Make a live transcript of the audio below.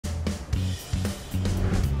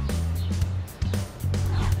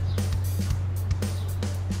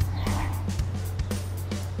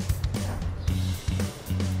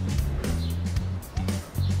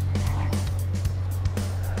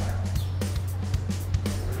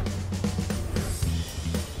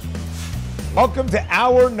Welcome to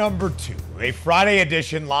hour number 2, a Friday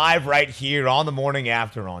edition live right here on the morning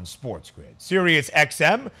after on Sports Grid. Sirius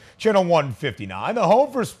XM, channel 159, the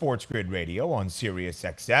home for Sports Grid Radio on Sirius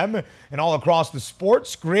XM, and all across the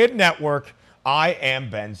Sports Grid network. I am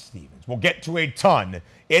Ben Stevens. We'll get to a ton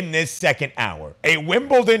in this second hour. A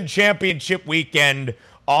Wimbledon championship weekend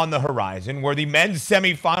on the horizon, where the men's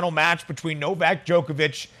semifinal match between Novak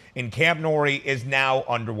Djokovic and Cam Norrie is now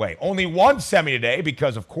underway. Only one semi today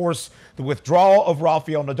because, of course, the withdrawal of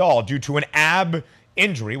Rafael Nadal due to an ab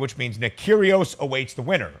injury, which means Nick Kyrgios awaits the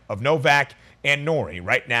winner of Novak and Norrie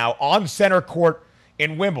right now on center court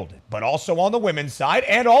in Wimbledon, but also on the women's side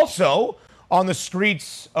and also on the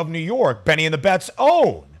streets of New York. Benny and the Bet's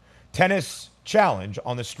own tennis challenge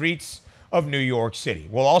on the streets of New York City.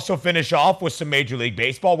 We'll also finish off with some Major League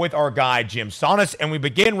Baseball with our guy Jim Sonis, and we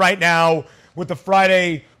begin right now with the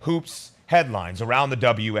Friday Hoops headlines around the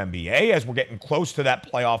WNBA as we're getting close to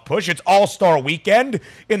that playoff push. It's All-Star Weekend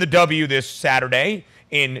in the W this Saturday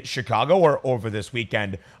in Chicago, or over this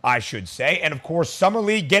weekend, I should say. And, of course, Summer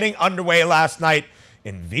League getting underway last night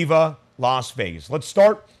in Viva Las Vegas. Let's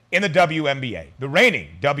start in the WNBA, the reigning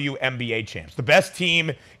WNBA champs. The best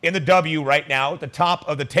team in the W right now at the top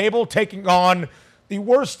of the table, taking on the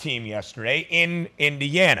worst team yesterday in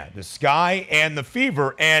Indiana, the Sky and the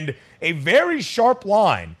Fever, and a very sharp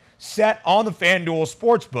line set on the FanDuel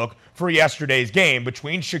Sportsbook for yesterday's game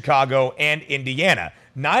between Chicago and Indiana.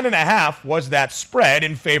 9.5 was that spread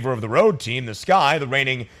in favor of the road team, the Sky, the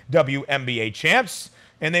reigning WNBA champs,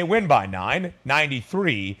 and they win by 9,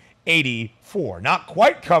 93-84. Not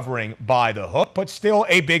quite covering by the hook, but still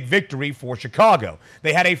a big victory for Chicago.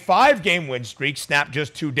 They had a 5-game win streak snapped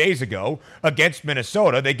just 2 days ago against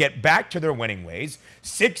Minnesota. They get back to their winning ways,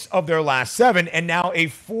 6 of their last 7, and now a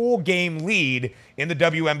full game lead in the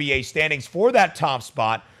WNBA standings for that top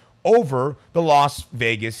spot over the Las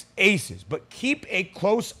Vegas Aces. But keep a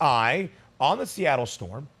close eye on the Seattle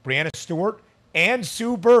Storm, Breanna Stewart, and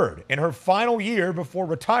Sue Bird in her final year before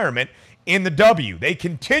retirement in the W. They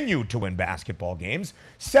continue to win basketball games,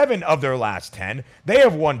 7 of their last 10. They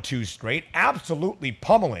have won 2 straight, absolutely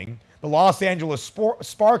pummeling the Los Angeles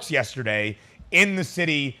Sparks yesterday in the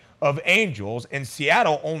City of Angels, and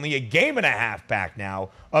Seattle only a game and a half back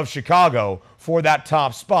now of Chicago for that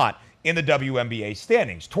top spot in the WNBA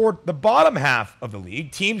standings. Toward the bottom half of the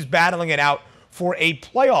league, teams battling it out for a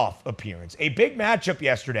playoff appearance. A big matchup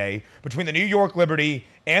yesterday between the New York Liberty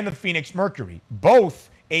and the Phoenix Mercury, both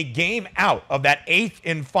a game out of that 8th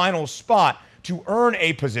and final spot to earn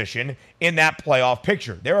a position in that playoff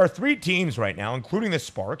picture. There are 3 teams right now, including the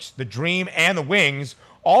Sparks, the Dream, and the Wings,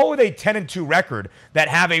 all with a 10-2 record that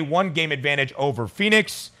have a 1-game advantage over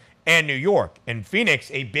Phoenix and New York. And Phoenix,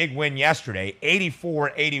 a big win yesterday,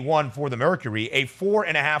 84-81 for the Mercury, a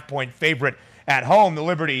 4.5-point favorite at home. The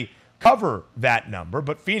Liberty cover that number,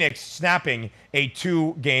 but Phoenix snapping a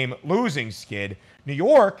 2-game losing skid. New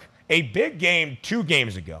York, a big game 2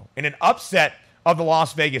 games ago in an upset of the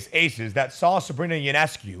Las Vegas Aces that saw Sabrina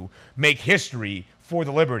Ionescu make history for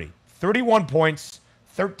the Liberty. 31 points,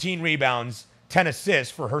 13 rebounds, 10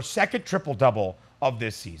 assists for her second triple-double of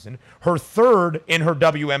this season, her 3rd in her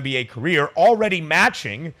WNBA career, already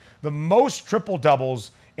matching the most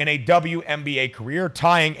triple-doubles in a WNBA career,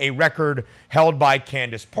 tying a record held by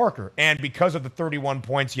Candace Parker. And because of the 31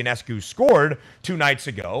 points Ionescu scored 2 nights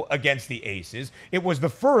ago against the Aces, it was the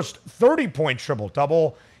first 30-point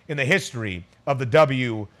triple-double in the history of the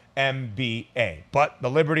WNBA. But the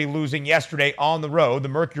Liberty losing yesterday on the road, the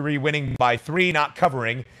Mercury winning by 3, not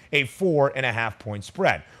covering a 4.5-point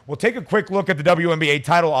spread. We'll take a quick look at the WNBA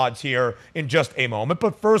title odds here in just a moment,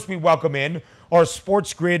 but first we welcome in our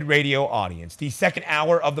Sports Grid Radio audience, the second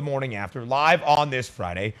hour of the morning after, live on this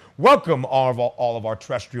Friday. Welcome all of our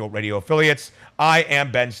terrestrial radio affiliates. I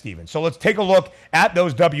am Ben Stevens. So let's take a look at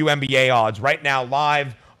those WNBA odds right now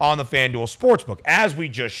live on the FanDuel Sportsbook. As we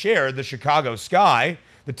just shared, the Chicago Sky,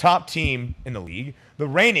 the top team in the league, the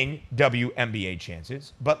reigning WNBA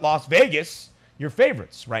chances, but Las Vegas, your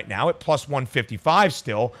favorites right now at plus 155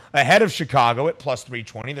 still, ahead of Chicago at plus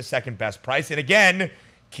 320, the second best price. And again,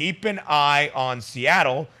 keep an eye on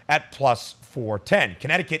Seattle at plus 410.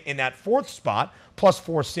 Connecticut in that 4th spot, plus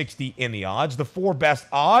 460 in the odds. The 4 best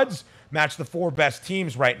odds match the 4 best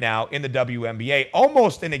teams right now in the WNBA,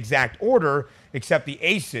 almost in exact order, except the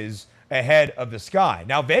Aces ahead of the Sky.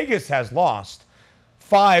 Now, Vegas has lost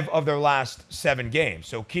 5 of their last 7 games,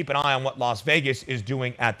 so keep an eye on what Las Vegas is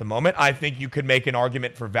doing at the moment. I think you could make an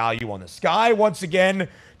argument for value on the Sky once again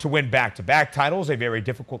to win back-to-back titles, a very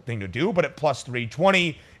difficult thing to do, but at plus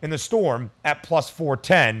 320 in the Storm at plus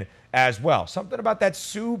 410 as well. Something about that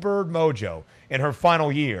Sue Bird mojo in her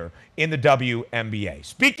final year in the WNBA.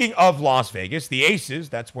 Speaking of Las Vegas, the Aces,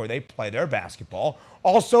 that's where they play their basketball,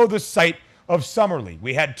 also the site of Summer League.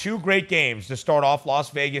 We had 2 great games to start off Las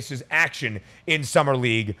Vegas's action in Summer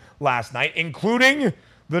League last night, including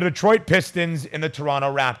the Detroit Pistons and the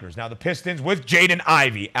Toronto Raptors. Now, the Pistons with Jaden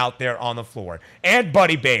Ivey out there on the floor, and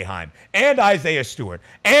Buddy Boeheim, and Isaiah Stewart,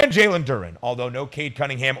 and Jalen Duren, although no Cade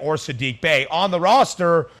Cunningham or Sadiq Bey on the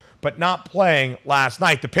roster, but not playing last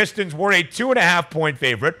night. The Pistons were a 2.5-point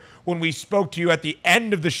favorite when we spoke to you at the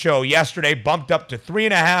end of the show yesterday, bumped up to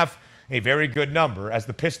 3.5, a very good number, as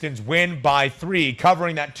the Pistons win by 3,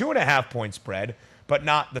 covering that 2.5-point spread, but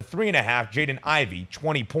not the 3.5. Jaden Ivey,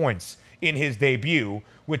 20 points in his debut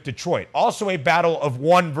with Detroit. Also a battle of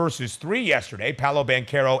 1 versus 3 yesterday. Paolo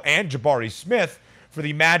Banchero and Jabari Smith for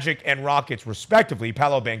the Magic and Rockets, respectively.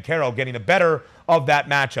 Paolo Banchero getting the better of that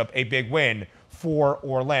matchup, a big win for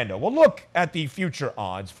Orlando. We'll look at the future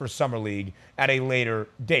odds for Summer League at a later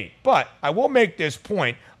date. But I will make this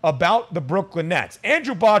point about the Brooklyn Nets.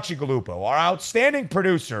 Andrew Bacigalupo, our outstanding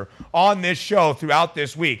producer on this show throughout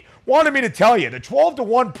this week, wanted me to tell you the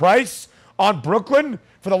 12-1 price on Brooklyn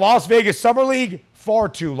for the Las Vegas Summer League, far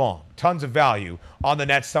too long. Tons of value on the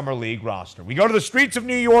Nets Summer League roster. We go to the streets of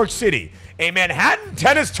New York City. A Manhattan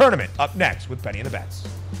tennis tournament up next with Benny and the Bets.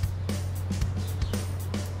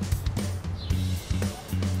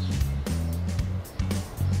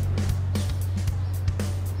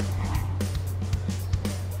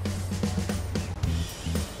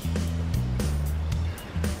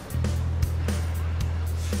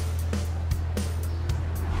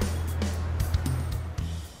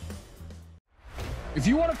 If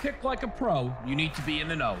you want to pick like a pro, you need to be in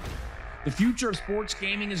the know. The future of sports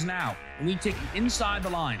gaming is now, and we take you inside the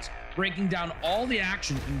lines, breaking down all the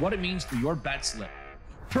action and what it means for your bet slip.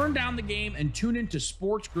 Turn down the game and tune into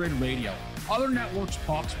Sports Grid Radio. Other networks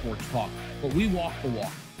talk sports talk, but we walk the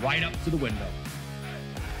walk, right up to the window.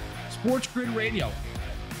 Sports Grid Radio.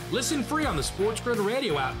 Listen free on the Sports Grid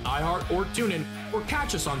Radio app, iHeart, or TuneIn, or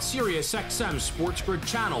catch us on Sirius XM Sports Grid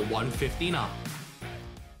Channel 159.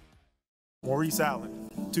 Maurice Allen,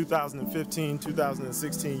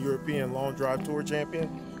 2015-2016 European Long Drive Tour Champion,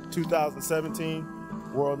 2017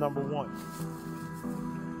 World Number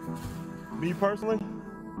 1. Me personally,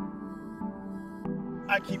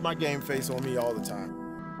 I keep my game face on me all the time.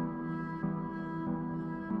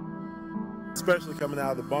 Especially coming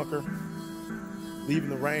out of the bunker, leaving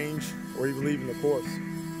the range, or even leaving the course.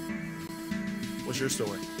 What's your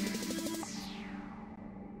story?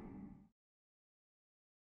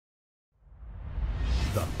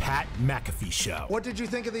 The Pat McAfee Show. What did you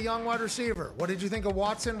think of the young wide receiver? What did you think of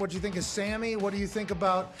Watson? What did you think of Sammy? What do you think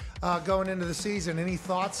about going into the season? Any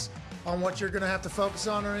thoughts on what you're going to have to focus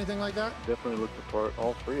on or anything like that? Definitely looked apart.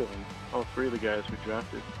 All 3 of them. All 3 of the guys we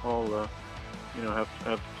drafted all, have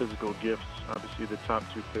physical gifts. Obviously, the top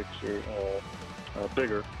 2 picks are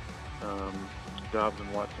bigger, Dobbs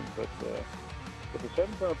and Watson. But the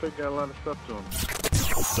 7th round pick got a lot of stuff to him.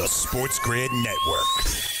 The Sports Grid Network.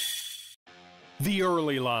 The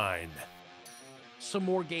Early Line. Some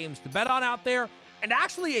more games to bet on out there, and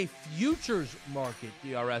actually a futures market,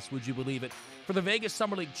 DRS, would you believe it, for the Vegas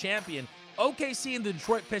Summer League champion. OKC and the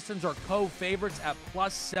Detroit Pistons are co-favorites at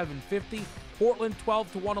plus 750. Portland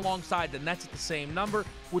 12-1 alongside the Nets at the same number,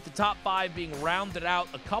 with the top 5 being rounded out.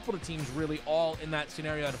 A couple of teams really all in that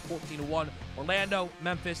scenario at a 14-1. Orlando,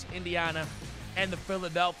 Memphis, Indiana, and the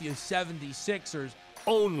Philadelphia 76ers.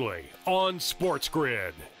 Only on Sports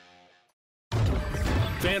Grid.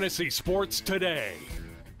 Fantasy Sports Today.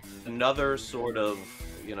 Another sort of,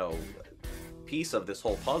 piece of this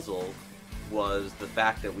whole puzzle was the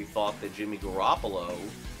fact that we thought that Jimmy Garoppolo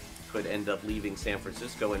could end up leaving San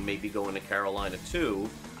Francisco and maybe going to Carolina too.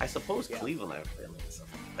 I suppose Cleveland is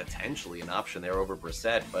potentially an option there over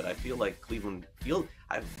Brissett, but I feel like Cleveland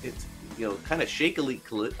it's kind of shakily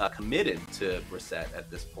committed to Brissett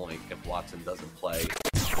at this point if Watson doesn't play.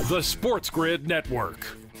 The Sports Grid Network.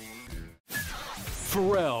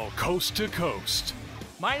 Pharrell, Coast to Coast.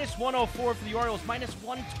 Minus 104 for the Orioles, minus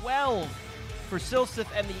 112 for Silseth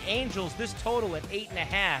and the Angels. This total at 8.5.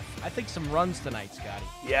 I think some runs tonight, Scotty.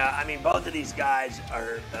 Yeah, I mean, both of these guys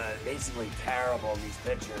are basically terrible, these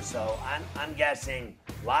pitchers. So I'm guessing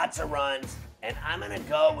lots of runs, and I'm going to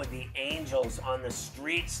go with the Angels on the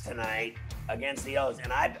streets tonight against the O's.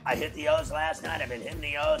 And I hit the O's last night. I've been hitting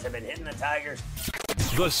the O's. I've been hitting the Tigers.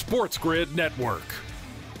 The Sports Grid Network.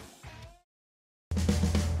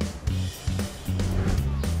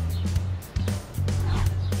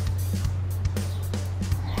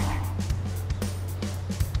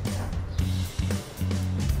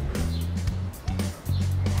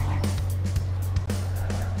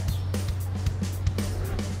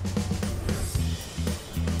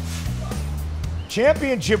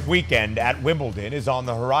 Championship weekend at Wimbledon is on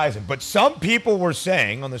the horizon, but some people were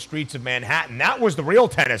saying on the streets of Manhattan that was the real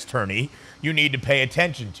tennis tourney you need to pay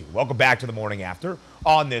attention to. Welcome back to the Morning After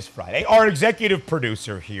on this Friday. Our executive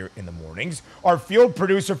producer here in the mornings, our field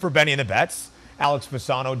producer for Benny and the Bets, Alex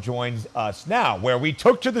Fasano, joins us now, where we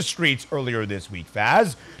took to the streets earlier this week,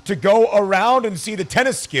 Faz, to go around and see the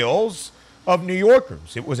tennis skills of New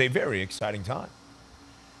Yorkers. It was a very exciting time.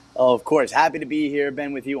 Oh, of course. Happy to be here,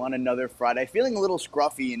 Ben, with you on another Friday. Feeling a little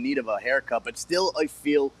scruffy, in need of a haircut, but still a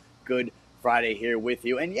feel-good Friday here with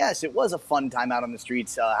you. And yes, it was a fun time out on the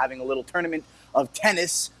streets, having a little tournament of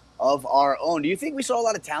tennis of our own. Do you think we saw a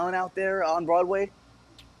lot of talent out there on Broadway?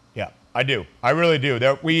 Yeah, I do. I really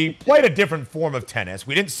do. We played a different form of tennis.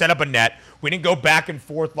 We didn't set up a net. We didn't go back and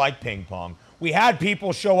forth like ping pong. We had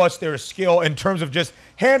people show us their skill in terms of just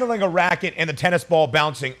handling a racket and the tennis ball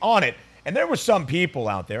bouncing on it. And there were some people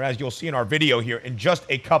out there, as you'll see in our video here in just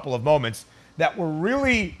a couple of moments, that were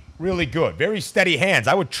really, really good. Very steady hands.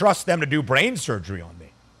 I would trust them to do brain surgery on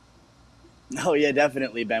me. Oh, yeah,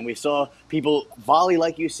 definitely, Ben. We saw people volley,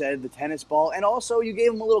 like you said, the tennis ball. And also you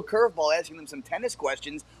gave them a little curveball, asking them some tennis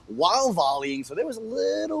questions while volleying. So there was a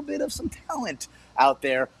little bit of some talent out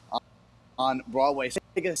there on Broadway. So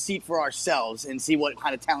take a seat for ourselves and see what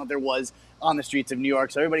kind of talent there was on the streets of New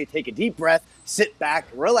York. So everybody take a deep breath, sit back,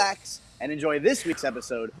 relax, and enjoy this week's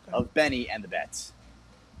episode of Benny and the Bets.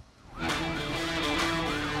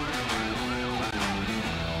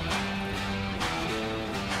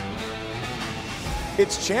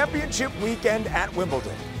 It's championship weekend at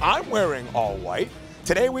Wimbledon. I'm wearing all white.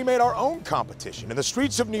 Today we made our own competition in the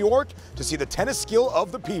streets of New York to see the tennis skill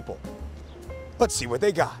of the people. Let's see what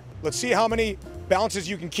they got. Let's see how many bounces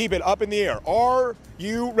you can keep it up in the air. Are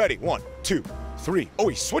you ready? 1, 2, 3. Oh,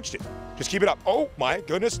 he switched it. Just keep it up. Oh, my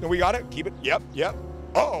goodness. No, we got it. Keep it. Yep, yep.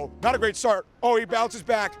 Uh-oh, not a great start. Oh, he bounces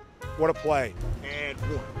back. What a play. And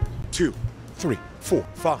 1, 2, 3, 4,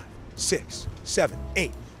 5, 6, 7,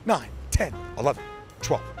 8, 9, 10, 11,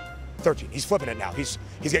 12, 13. He's flipping it now. He's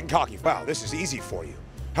getting cocky. Wow, this is easy for you.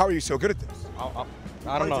 How are you so good at this?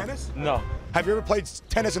 I don't know. Tennis? No. Have you ever played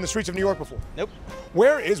tennis in the streets of New York before? Nope.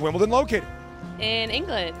 Where is Wimbledon located? In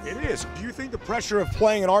England. It is. Do you think the pressure of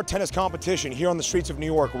playing in our tennis competition here on the streets of New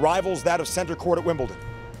York rivals that of center court at Wimbledon?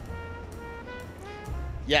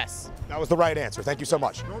 Yes. That was the right answer. Thank you so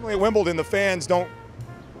much. Normally at Wimbledon, the fans don't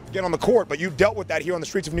get on the court, but you've dealt with that here on the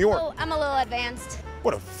streets of New York. Oh, I'm a little advanced.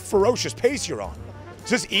 What a ferocious pace you're on. Is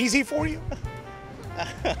this easy for you?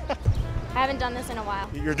 I haven't done this in a while.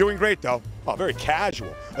 You're doing great, though. Oh, very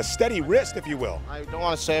casual. A steady wrist, if you will. I don't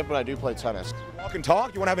want to say it, but I do play tennis. Walk and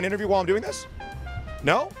talk? You want to have an interview while I'm doing this?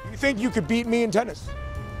 No? You think you could beat me in tennis?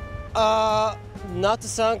 Not to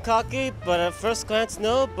sound cocky, but at first glance,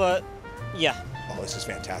 no, but yeah. Oh, this is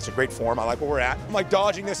fantastic. Great form. I like where we're at. I'm like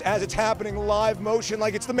dodging this as it's happening, live motion,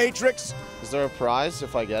 like it's the Matrix. Is there a prize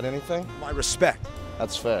if I get anything? My respect.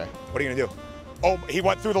 That's fair. What are you going to do? Oh, he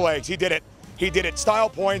went through the legs. He did it. He did it. Style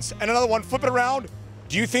points. And another one. Flip it around.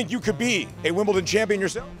 Do you think you could be a Wimbledon champion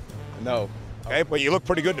yourself? No. Okay, but you look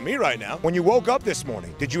pretty good to me right now. When you woke up this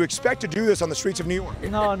morning, did you expect to do this on the streets of New York?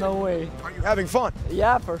 No, no way. Are you having fun?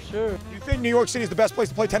 Yeah, for sure. Do you think New York City is the best place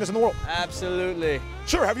to play tennis in the world? Absolutely.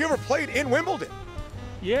 Sure. Have you ever played in Wimbledon?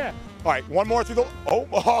 Yeah. All right, one more through the...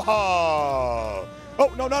 Oh,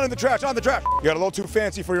 no, not in the trash, not in the trash. You got a little too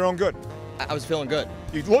fancy for your own good. I was feeling good.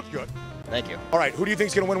 You look good. Thank you. All right, who do you think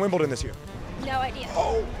is going to win Wimbledon this year? No idea.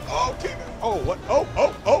 Okay. Oh, what?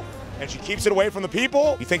 Oh. And she keeps it away from the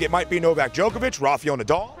people. You think it might be Novak Djokovic, Rafael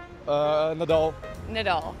Nadal? Nadal.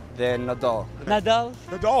 Nadal. Then Nadal. Nadal?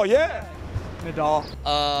 Nadal, yeah. Nadal.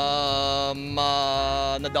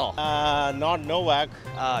 Nadal. Not Novak.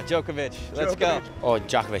 Djokovic. Let's go. Oh,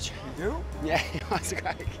 Djokovic. You do? Yeah, he was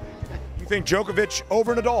great. You think Djokovic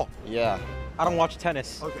over Nadal? Yeah. I don't watch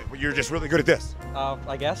tennis. Okay, but you're just really good at this.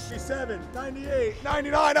 I guess. 97, 98,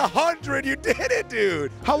 99, 100. You did it,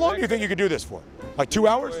 dude. How long do you think you could do this for? Like 2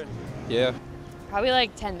 hours? Yeah. Probably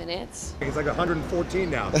like 10 minutes. It's like 114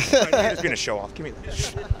 now. You're just gonna show off. Give me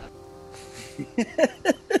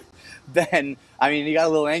that. Ben, I mean, you got a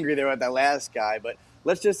little angry there with that last guy, but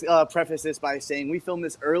let's just preface this by saying we filmed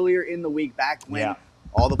this earlier in the week, back when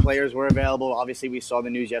all the players were available. Obviously, we saw the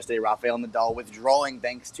news yesterday, Rafael Nadal withdrawing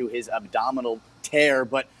thanks to his abdominal tear.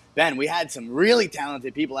 But Ben, we had some really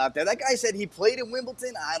talented people out there. That guy said he played in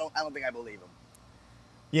Wimbledon. I don't think I believe him.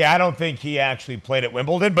 Yeah, I don't think he actually played at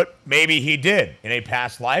Wimbledon, but maybe he did in a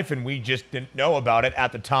past life, and we just didn't know about it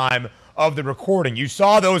at the time of the recording. You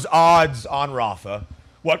saw those odds on Rafa,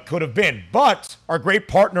 what could have been. But our great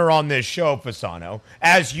partner on this show, Fasano,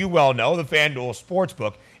 as you well know, the FanDuel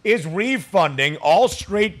Sportsbook, is refunding all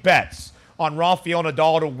straight bets on Rafael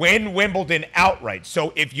Nadal to win Wimbledon outright.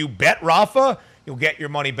 So if you bet Rafa, you'll get your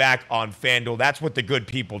money back on FanDuel. That's what the good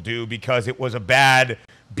people do because it was a bad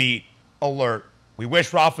beat alert. We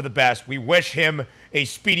wish Rafa the best. We wish him a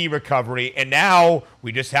speedy recovery. And now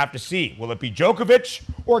we just have to see, will it be Djokovic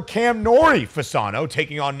or Cam Norrie Fasano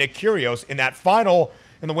taking on Nick Kyrgios in that final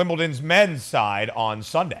in the Wimbledon's men's side on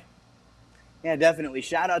Sunday? Yeah, definitely.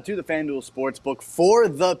 Shout out to the FanDuel Sportsbook for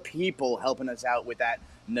the people helping us out with that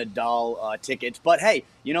Nadal tickets. But hey,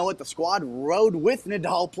 you know what? The squad rode with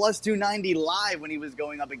Nadal plus 290 live when he was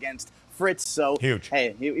going up against Fritz. So, huge.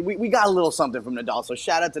 Hey, we got a little something from Nadal. So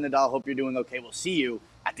shout out to Nadal. Hope you're doing okay. We'll see you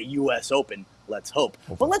at the U.S. Open. Let's hope.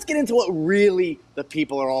 But let's get into what really the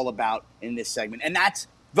people are all about in this segment. And that's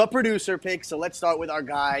the producer pick. So let's start with our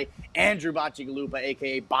guy, Andrew Boccigalupa,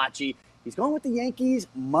 a.k.a. Bocci. He's going with the Yankees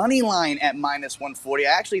money line at minus 140.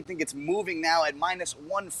 I actually think it's moving now at minus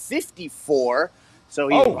 154. So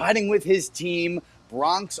he's riding with his team,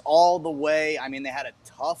 Bronx all the way. I mean, they had a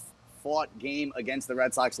tough-fought game against the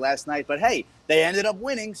Red Sox last night. But, hey, they ended up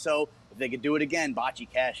winning. So if they could do it again, Bocci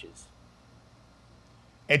cashes.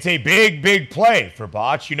 It's a big, big play for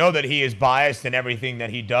Botch. You know that he is biased in everything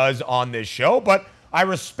that he does on this show, but I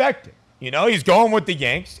respect it. You know, he's going with the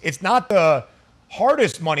Yanks. It's not the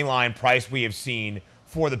hardest money line price we have seen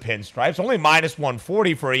for the Pinstripes. Only minus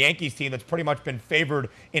 140 for a Yankees team that's pretty much been favored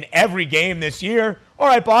in every game this year. All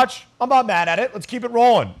right, Botch, I'm not mad at it. Let's keep it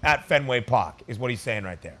rolling at Fenway Park is what he's saying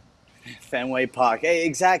right there. Fenway Park. Hey,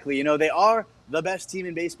 exactly. You know, they are the best team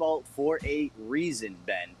in baseball for a reason,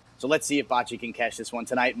 Ben. So let's see if Bocci can catch this one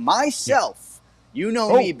tonight. Myself, you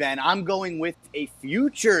know me, Ben. I'm going with a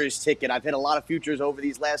futures ticket. I've hit a lot of futures over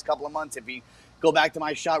these last couple of months. If you go back to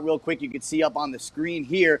my shot real quick, you can see up on the screen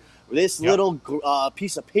here, this little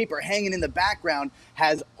piece of paper hanging in the background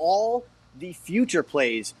has all the future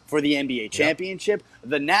plays for the NBA championship,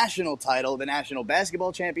 the national title, the National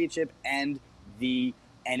Basketball Championship, and the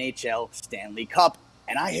NHL Stanley Cup.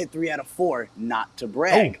 And I hit 3 out of 4, not to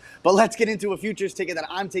brag. But let's get into a futures ticket that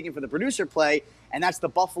I'm taking for the producer play, and that's the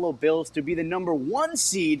Buffalo Bills to be the #1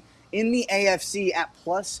 seed in the AFC at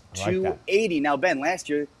plus 280. Now, Ben, last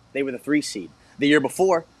year they were the 3 seed. The year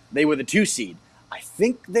before, they were the 2 seed. I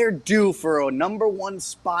think they're due for a #1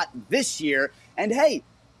 spot this year. And hey,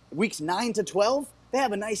 weeks 9 to 12, they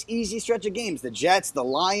have a nice, easy stretch of games. The Jets, the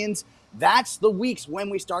Lions, that's the weeks when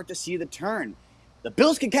we start to see the turn. The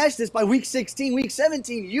Bills can cash this by week 16, week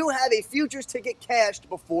 17. You have a futures ticket cashed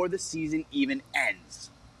before the season even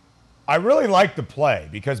ends. I really like the play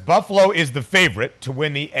because Buffalo is the favorite to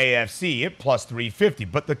win the AFC at plus 350.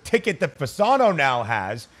 But the ticket that Fasano now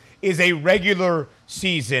has is a regular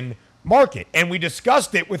season market. And we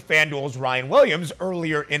discussed it with FanDuel's Ryan Williams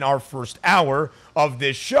earlier in our first hour of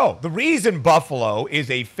this show. The reason Buffalo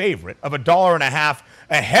is a favorite of $1.50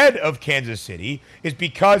 ahead of Kansas City is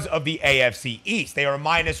because of the AFC East. They are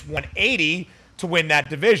minus 180 to win that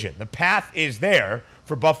division. The path is there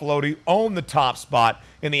for Buffalo to own the top spot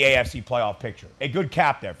in the AFC playoff picture. A good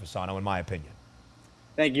cap there, Fasano, in my opinion.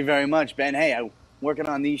 Thank you very much, Ben. Hey, I'm working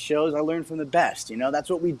on these shows. I learn from the best. You know, that's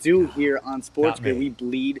what we do here on Sports Grid. We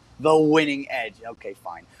bleed the winning edge. Okay,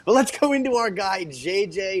 fine. But let's go into our guy,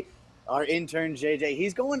 JJ, our intern, JJ.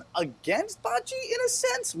 He's going against Bocci in a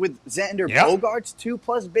sense with Xander Bogaerts,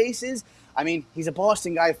 2+ bases. I mean, he's a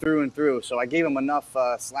Boston guy through and through, so I gave him enough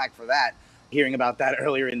slack for that, hearing about that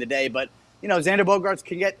earlier in the day. But, you know, Xander Bogaerts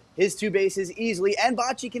can get his 2 bases easily, and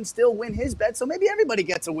Bocci can still win his bet, so maybe everybody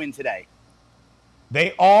gets a win today.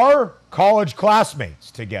 They are college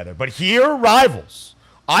classmates together, but here, rivals.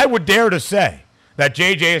 I would dare to say that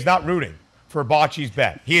JJ is not rooting for Bocci's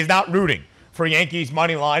bet. He is not rooting for Yankees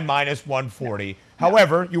money line minus 140.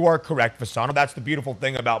 However, you are correct, Fasano. That's the beautiful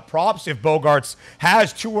thing about props. If Bogaerts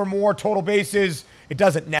has 2 or more total bases, it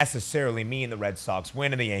doesn't necessarily mean the Red Sox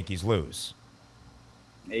win and the Yankees lose.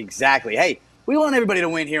 Exactly. Hey, we want everybody to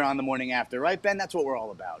win here on the morning after, right, Ben? That's what we're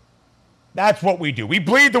all about. That's what we do. We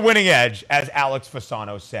bleed the winning edge, as Alex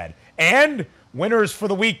Fasano said. And winners for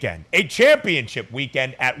the weekend. A championship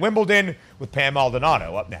weekend at Wimbledon with Pam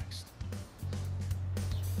Maldonado up next.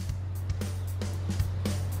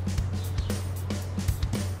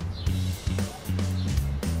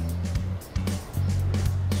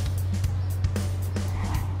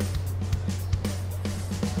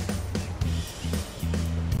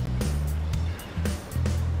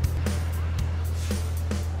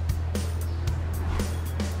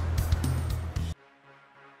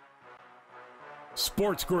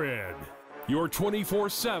 Sports Grid, your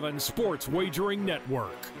 24/7 sports wagering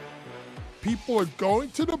network. people are going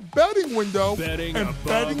to the betting window Betting and above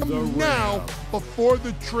betting the them now rim. before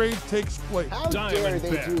the trade takes place. How dare Diamond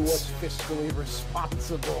they bets. do what's fiscally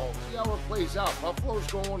responsible? See how it plays out. Buffalo's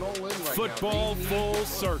going all in right Football now. They need full to put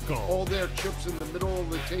circle. all their chips in the middle of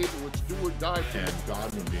the table. It's do or die for them. And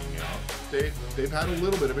Godwin being out, they've had a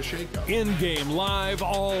little bit of a shakeup. In-game live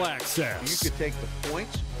all access. You could take the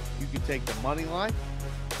points, you could take the money line,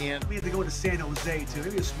 and we have to go to San Jose too.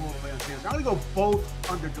 Maybe a small play on San Jose. I'm gonna go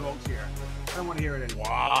both underdogs here. I don't want to hear it anymore.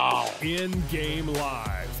 Wow. In-game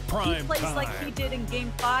live. Prime He plays time. like he did in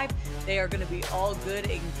Game 5. They are going to be all good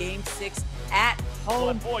in Game 6 at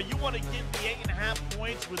home. Boy, you want to give the 8.5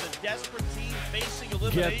 points with a desperate team facing Get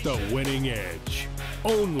elimination. the winning edge.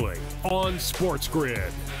 Only on Sports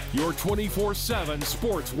Grid, your 24/7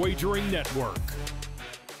 sports wagering network.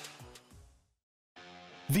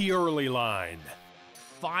 The early line.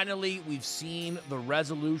 Finally, we've seen the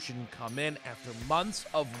resolution come in after months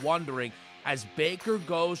of wondering as Baker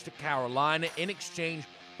goes to Carolina in exchange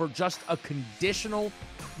for just a conditional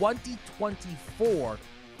 2024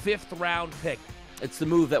 fifth-round pick. It's the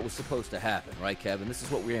move that was supposed to happen, right, Kevin? This is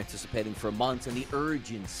what we were anticipating for months, and the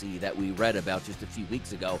urgency that we read about just a few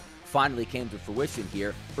weeks ago finally came to fruition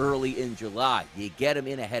here early in July. You get him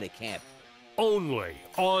in ahead of camp. Only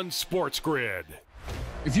on Sports Grid.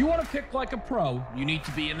 If you want to pick like a pro, you need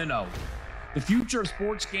to be in the know. The future of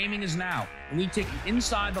sports gaming is now, and we take you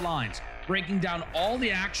inside the lines, breaking down all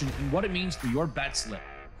the action and what it means for your bet slip.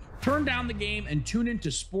 Turn down the game and tune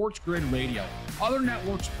into Sports Grid Radio. Other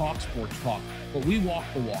networks talk sports talk, but we walk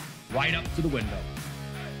the walk, right up to the window.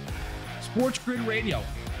 Sports Grid Radio.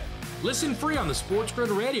 Listen free on the Sports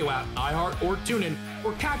Grid Radio app, iHeart, or TuneIn,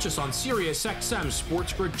 or catch us on Sirius XM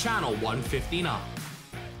Sports Grid Channel 159.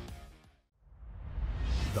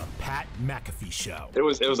 The Pat McAfee Show. It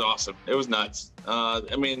was awesome. It was nuts.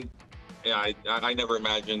 I mean, yeah, I never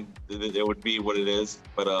imagined that it would be what it is,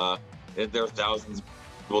 but there were thousands of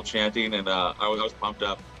people chanting, and I was pumped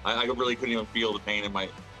up. I really couldn't even feel the pain in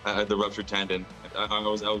the ruptured tendon. I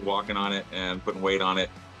was walking on it and putting weight on it,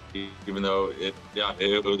 even though it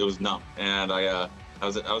was numb. And I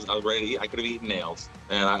was ready to eat. I could have eaten nails,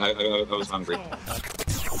 and I was hungry.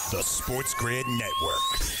 The Sports Grid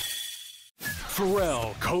Network.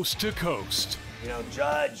 Pharrell, Coast to Coast. You know,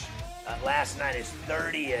 Judge, last night is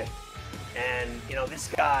 30th, and, you know, this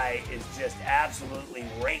guy is just absolutely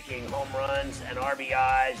raking home runs and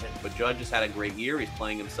RBIs. But Judge has had a great year. He's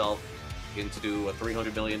playing himself into a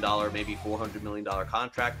 $300 million, maybe $400 million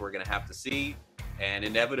contract. We're going to have to see. And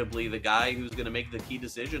inevitably, the guy who's going to make the key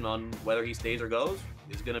decision on whether he stays or goes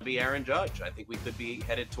is going to be Aaron Judge. I think we could be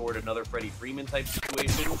headed toward another Freddie Freeman type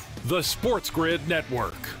situation. The Sports Grid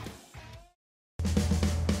Network.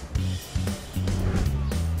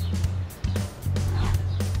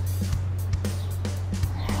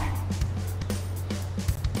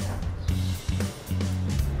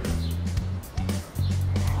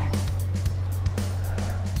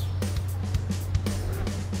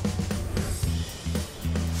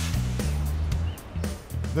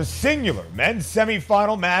 The singular men's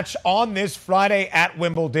semifinal match on this Friday at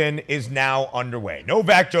Wimbledon is now underway.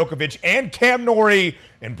 Novak Djokovic and Cam Norrie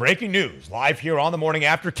in breaking news live here on the morning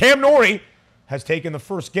after. Cam Norrie has taken the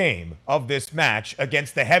first game of this match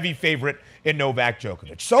against the heavy favorite in Novak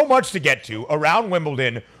Djokovic. So much to get to around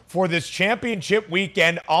Wimbledon for this championship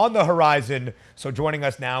weekend on the horizon. So joining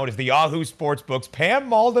us now is the Yahoo Sportsbook's Pam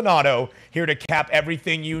Maldonado, here to cap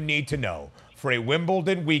everything you need to know for a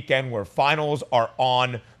Wimbledon weekend where finals are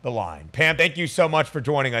on the line. Pam, thank you so much for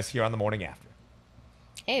joining us here on the morning after.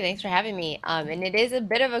 Hey, thanks for having me. And it is a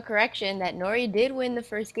bit of a correction that Norrie did win the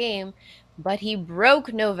first game, but he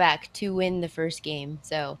broke Novak to win the first game.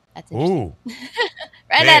 So that's interesting. Ooh.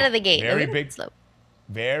 Right out of the gate. Very big,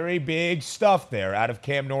 very big stuff there out of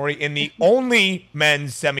Cam Norrie in the only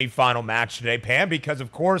men's semifinal match today, Pam, because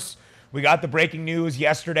of course we got the breaking news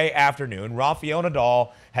yesterday afternoon. Rafael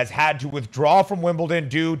Nadal has had to withdraw from Wimbledon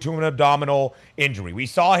due to an abdominal injury. We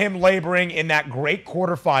saw him laboring in that great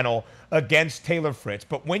quarterfinal against Taylor Fritz.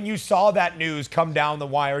 But when you saw that news come down the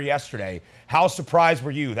wire yesterday, how surprised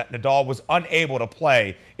were you that Nadal was unable to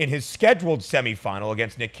play in his scheduled semifinal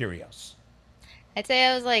against Nick Kyrgios? I'd say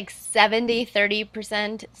I was like 70-30%,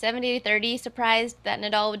 70-30 surprised that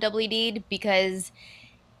Nadal would doubly deed, because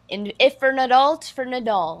if for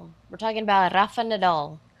Nadal, we're talking about Rafa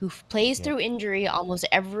Nadal, who plays through injury almost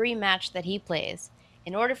every match that he plays.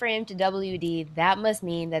 In order for him to WD, that must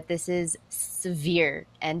mean that this is severe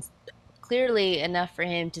and clearly enough for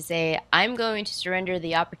him to say, I'm going to surrender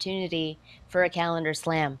the opportunity for a calendar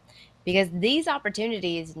slam. Because these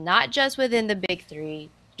opportunities, not just within the big three,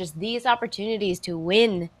 just these opportunities to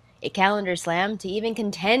win a calendar slam to even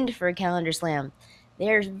contend for a calendar slam.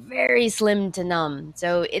 They're very slim to none.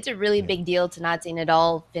 So it's a really big deal to not see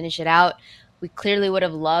Nadal finish it out. We clearly would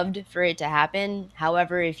have loved for it to happen.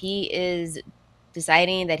 However, if he is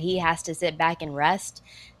deciding that he has to sit back and rest,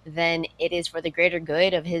 then it is for the greater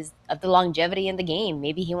good of the longevity in the game.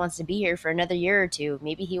 Maybe he wants to be here for another year or two.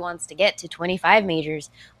 Maybe he wants to get to 25 majors.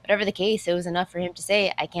 Whatever the case, it was enough for him to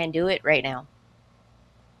say, I can't do it right now.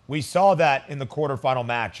 We saw that in the quarterfinal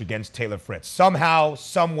match against Taylor Fritz. Somehow,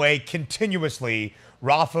 some way, continuously,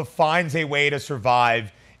 Rafa finds a way to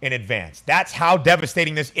survive in advance. That's how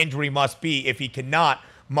devastating this injury must be if he cannot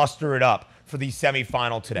muster it up for the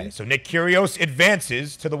semifinal today. So Nick Kyrgios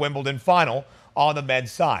advances to the Wimbledon final on the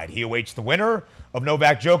men's side. He awaits the winner of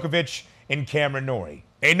Novak Djokovic and Cameron Norrie.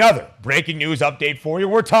 Another breaking news update for you.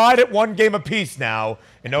 We're tied at 1 game apiece now.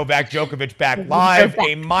 And Novak Djokovic back live.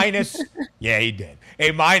 A minus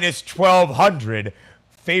 1,200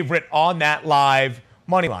 favorite on that live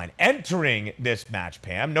money line. Entering this match,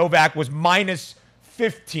 Pam, Novak was minus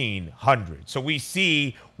 1,500. So we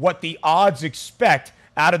see what the odds expect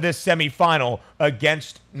out of this semifinal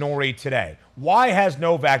against Norrie today. Why has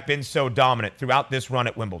Novak been so dominant throughout this run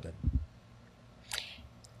at Wimbledon?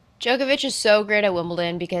 Djokovic is so great at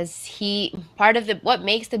Wimbledon because what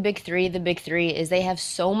makes the big three is they have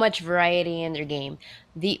so much variety in their game.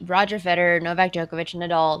 The Roger Federer, Novak Djokovic,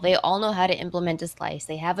 Nadal, they all know how to implement a slice.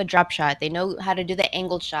 They have a drop shot. They know how to do the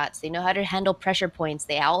angled shots. They know how to handle pressure points.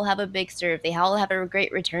 They all have a big serve. They all have a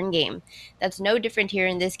great return game. That's no different here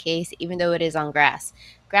in this case, even though it is on grass.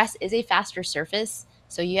 Grass is a faster surface,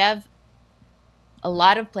 so you have a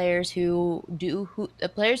lot of players the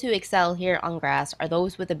players who excel here on grass are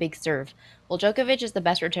those with a big serve. Well, Djokovic is the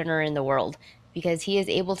best returner in the world because he is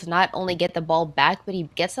able to not only get the ball back, but he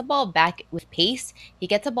gets the ball back with pace. He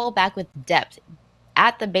gets the ball back with depth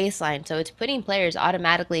at the baseline. So it's putting players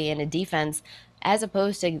automatically in a defense as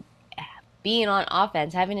opposed to being on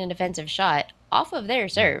offense, having a defensive shot off of their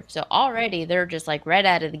serve. So already they're just like right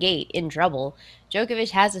out of the gate in trouble.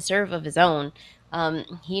 Djokovic has a serve of his own.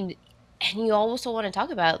 And you also want to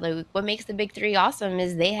talk about like what makes the big three awesome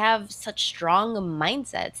is they have such strong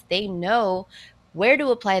mindsets. They know where to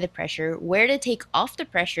apply the pressure, where to take off the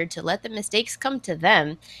pressure to let the mistakes come to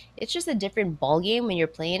them. It's just a different ballgame when you're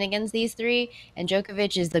playing against these three. And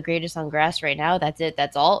Djokovic is the greatest on grass right now. That's it.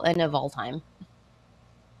 That's all. And of all time.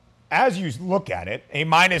 As you look at it, a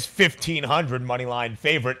minus 1,500 money line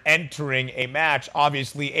favorite entering a match,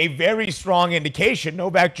 obviously a very strong indication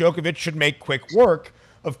Novak Djokovic should make quick work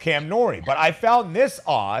of Cam Norrie. But I found this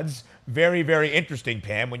odds very, very interesting,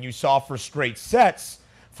 Pam, when you saw for straight sets,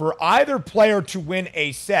 for either player to win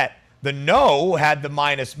a set, the no had the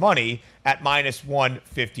minus money at minus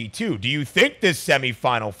 152. Do you think this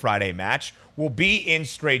semifinal Friday match will be in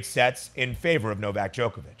straight sets in favor of Novak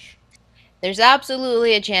Djokovic? There's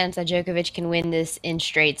absolutely a chance that Djokovic can win this in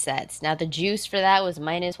straight sets. Now, the juice for that was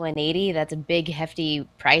minus 180. That's a big, hefty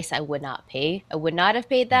price I would not pay. I would not have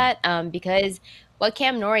paid that because what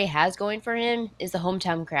Cam Norrie has going for him is the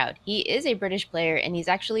hometown crowd. He is a British player, and he's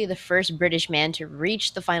actually the first British man to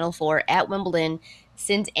reach the Final Four at Wimbledon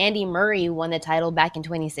since Andy Murray won the title back in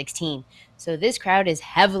 2016. So this crowd is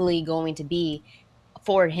heavily going to be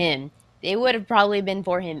for him. They would have probably been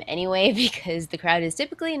for him anyway because the crowd is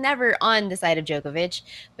typically never on the side of Djokovic.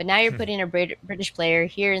 But now you're putting a British player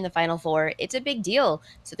here in the Final Four. It's a big deal.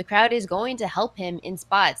 So the crowd is going to help him in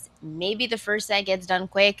spots. Maybe the first set gets done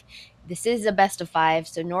quick. This is a best of 5,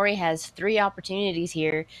 so Norrie has 3 opportunities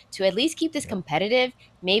here to at least keep this competitive,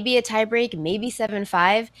 maybe a tiebreak, maybe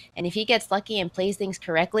 7-5, and if he gets lucky and plays things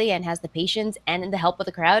correctly and has the patience and the help of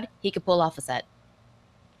the crowd, he could pull off a set.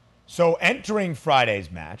 So entering Friday's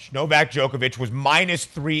match, Novak Djokovic was minus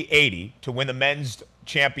 380 to win the men's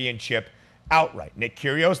championship outright. Nick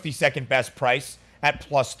Kyrgios, the second best price at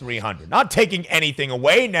plus 300. Not taking anything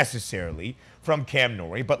away necessarily from Cam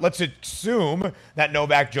Norrie, but let's assume that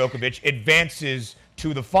Novak Djokovic advances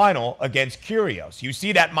to the final against Kyrgios. You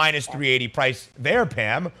see that minus 380 price there,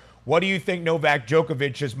 Pam. What do you think Novak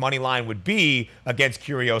Djokovic's money line would be against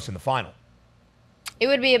Kyrgios in the final? It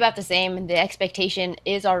would be about the same. The expectation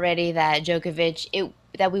is already that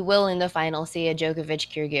that we will in the final see a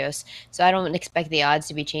Djokovic-Kyrgios. So I don't expect the odds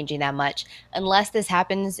to be changing that much. Unless this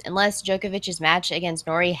happens, unless Djokovic's match against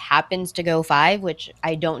Norrie happens to go 5, which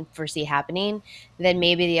I don't foresee happening, then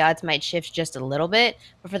maybe the odds might shift just a little bit.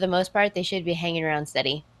 But for the most part, they should be hanging around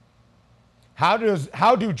steady. How do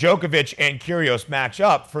Djokovic and Kyrgios match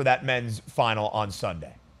up for that men's final on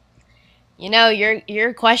Sunday? You know,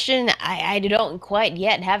 your question, I don't quite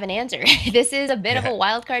yet have an answer. This is a bit of a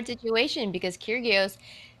wild card situation because Kyrgios,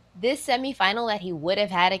 this semifinal that he would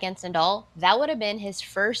have had against Nadal, that would have been his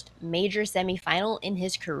first major semifinal in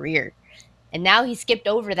his career. And now he skipped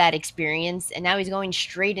over that experience, and now he's going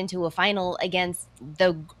straight into a final against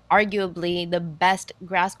arguably the best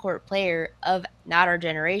grass court player of not our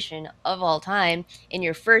generation, of all time, in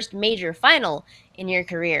your first major final in your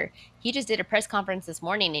career. He just did a press conference this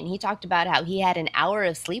morning, and he talked about how he had an hour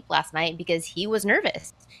of sleep last night because he was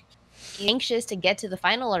nervous. He's anxious to get to the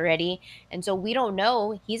final already, and so we don't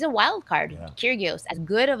know. He's a wild card. Yeah. Kyrgios, as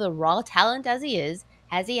good of a raw talent as he is,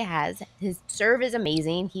 as he has, his serve is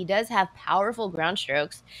amazing. He does have powerful ground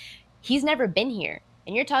strokes. He's never been here.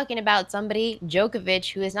 And you're talking about somebody,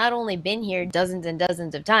 Djokovic, who has not only been here dozens and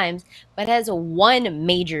dozens of times, but has won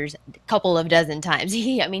majors a couple of dozen times.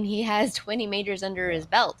 He has 20 majors under his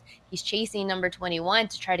belt. He's chasing number 21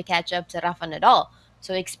 to try to catch up to Rafa Nadal.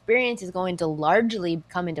 So experience is going to largely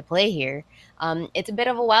come into play here. It's a bit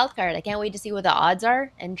of a wild card. I can't wait to see what the odds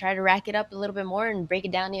are and try to rack it up a little bit more and break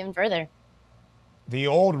it down even further. The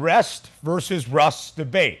old rest versus rust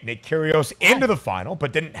debate. Nick Kyrgios into the final,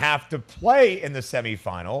 but didn't have to play in the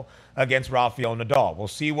semifinal against Rafael Nadal. We'll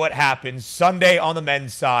see what happens Sunday on the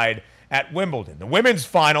men's side at Wimbledon. The women's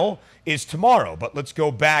final is tomorrow, but let's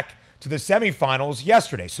go back to the semifinals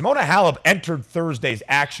yesterday. Simona Halep entered Thursday's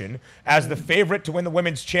action as the favorite to win the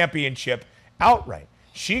women's championship outright.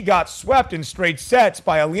 She got swept in straight sets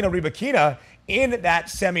by Alina Rybakina in that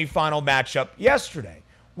semifinal matchup yesterday.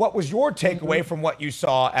 What was your takeaway from what you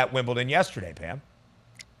saw at Wimbledon yesterday, Pam?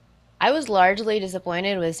 I was largely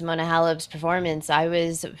disappointed with Simona Halep's performance. I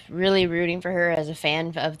was really rooting for her as a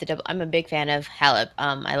fan of I'm a big fan of Halep.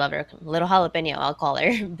 I love her. Little Jalapeno, I'll call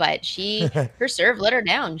her. But her serve let her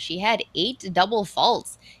down. She had 8 double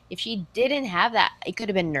faults. If she didn't have that, it could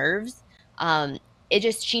have been nerves.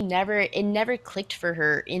 It never clicked for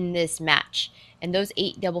her in this match. And those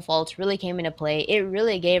 8 double faults really came into play. It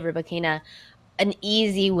really gave Rybakina an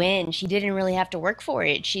easy win. She didn't really have to work for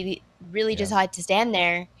it. She really just had to stand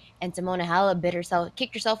there, and Simona Halep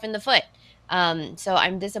kicked herself in the foot. So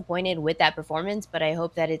I'm disappointed with that performance, but I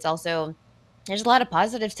hope that there's a lot of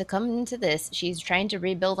positives to come into this. She's trying to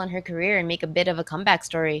rebuild on her career and make a bit of a comeback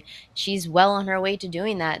story. She's well on her way to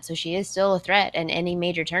doing that, so she is still a threat in any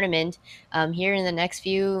major tournament here in the next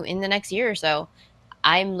year or so.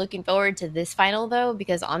 I'm looking forward to this final, though,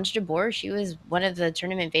 because Ons Jabeur, she was one of the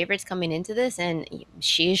tournament favorites coming into this, and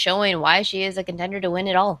she is showing why she is a contender to win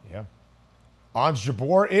it all. Yeah. Ons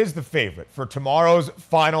Jabeur is the favorite for tomorrow's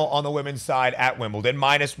final on the women's side at Wimbledon,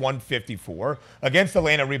 -154, against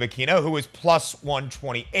Elena Rybakina, who is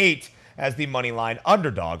 +128 as the moneyline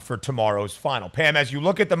underdog for tomorrow's final. Pam, as you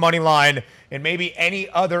look at the money line and maybe any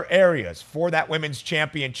other areas for that women's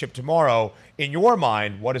championship tomorrow, in your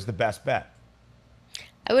mind, what is the best bet?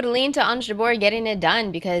 I would lean to Ons Jabeur getting it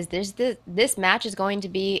done because this match is going to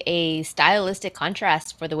be a stylistic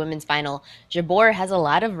contrast for the women's final. Jabeur has a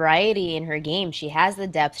lot of variety in her game. She has the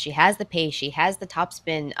depth, she has the pace, she has the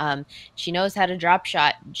topspin. She knows how to drop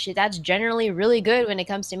shot. That's generally really good when it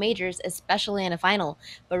comes to majors, especially in a final.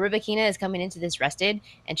 But Rybakina is coming into this rested,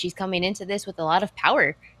 and she's coming into this with a lot of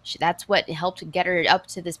power. That's what helped get her up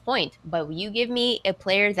to this point. But you give me a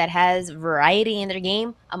player that has variety in their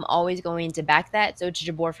game, I'm always going to back that. So it's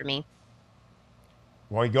Jabeur for me.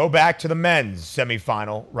 Well, we go back to the men's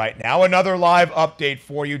semifinal right now. Another live update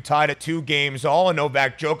for you, tied at 2 games all, and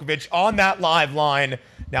Novak Djokovic on that live line,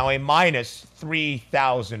 now a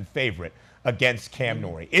 -3,000 favorite against Cam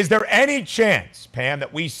Norrie. Is there any chance, Pam,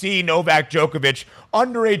 that we see Novak Djokovic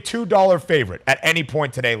under a $2 favorite at any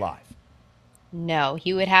point today live? No,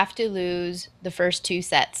 he would have to lose the first 2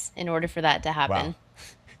 sets in order for that to happen. Wow.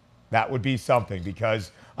 That would be something,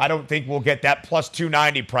 because I don't think we'll get that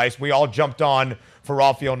 +290 price we all jumped on for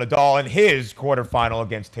Rafael Nadal in his quarterfinal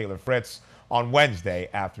against Taylor Fritz on Wednesday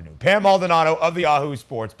afternoon. Pam Maldonado of the Yahoo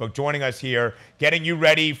Sportsbook joining us here, getting you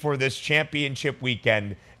ready for this championship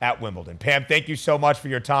weekend at Wimbledon. Pam, thank you so much for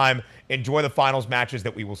your time. Enjoy the finals matches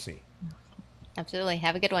that we will see. Absolutely.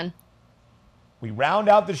 Have a good one. We round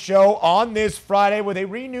out the show on this Friday with a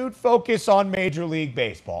renewed focus on Major League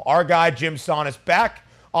Baseball. Our guy, Jim Sonis, back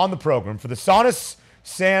on the program for the Sonis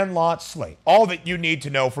Sandlot Slate. All that you need to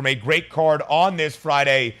know from a great card on this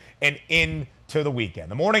Friday and into the weekend.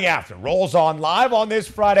 The morning after rolls on live on this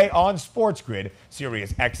Friday on Sports Grid,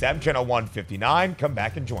 Sirius XM, channel 159. Come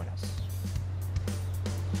back and join us.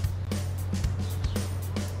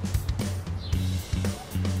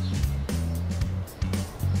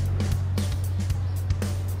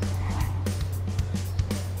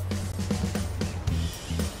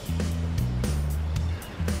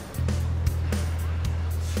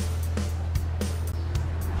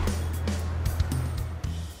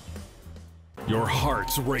 Your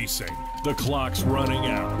heart's racing. The clock's running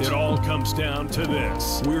out. It all comes down to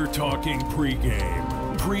this. We're talking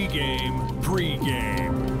pregame. Pregame.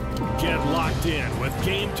 Pregame. Get locked in with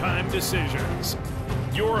Game Time Decisions.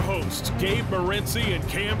 Your hosts, Gabe Morency and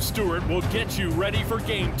Cam Stewart, will get you ready for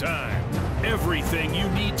game time. Everything you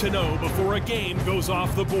need to know before a game goes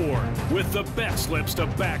off the board, with the bet slips to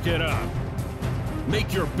back it up.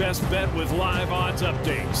 Make your best bet with live odds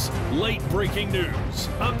updates, late breaking news,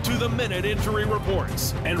 up-to-the-minute injury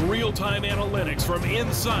reports, and real-time analytics from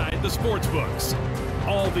inside the sportsbooks.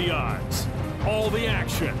 All the odds, all the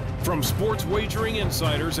action, from sports wagering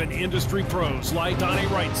insiders and industry pros like Donnie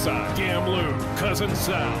Rightside, Gam Lou, Cousin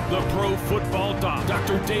Sal, the Pro Football Doc,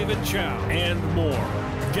 Dr. David Chow, and more.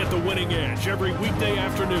 Get the winning edge every weekday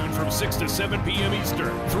afternoon from 6 to 7 p.m.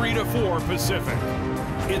 Eastern, 3 to 4 Pacific.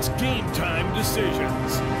 It's Game Time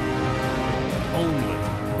Decisions. Only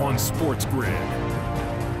on Sports Grid.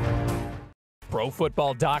 Pro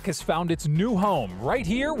Football Doc has found its new home right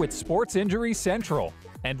here with Sports Injury Central.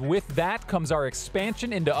 And with that comes our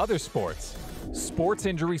expansion into other sports. Sports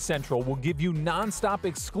Injury Central will give you nonstop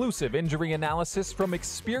exclusive injury analysis from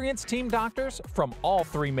experienced team doctors from all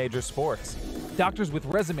 3 major sports. Doctors with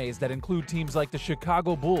resumes that include teams like the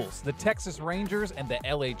Chicago Bulls, the Texas Rangers, and the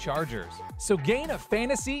LA Chargers. So gain a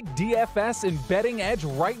fantasy, DFS, and betting edge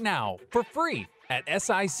right now for free at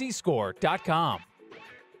sicscore.com.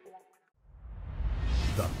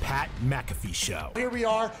 The Pat McAfee Show. Here we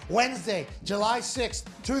are, Wednesday, July 6th,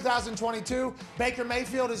 2022. Baker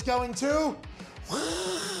Mayfield is going to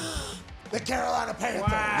the Carolina Panthers.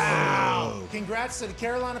 Wow. Congrats to the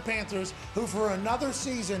Carolina Panthers, who for another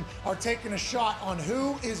season are taking a shot on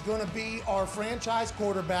who is going to be our franchise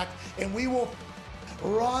quarterback, and we will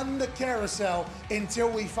run the carousel until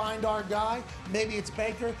we find our guy. Maybe it's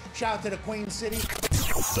Baker. Shout out to the Queen City.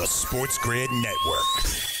 The Sports Grid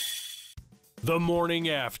Network. The morning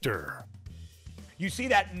after. You see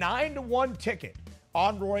that 9-1 ticket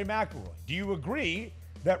on Rory McIlroy. Do you agree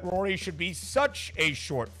that Rory should be such a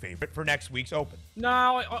short favorite for next week's Open? No,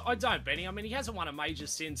 I don't, Benny. I mean, he hasn't won a major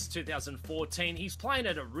since 2014. He's playing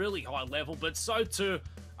at a really high level, but so too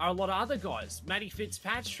are a lot of other guys. Matty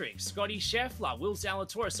Fitzpatrick, Scotty Scheffler, Will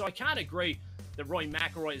Zalatoris. So I can't agree that Rory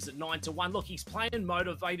McIlroy is at 9-1. Look, he's playing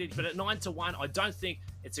motivated, but at 9-1, I don't think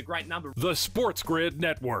it's a great number. The Sports Grid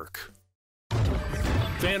Network.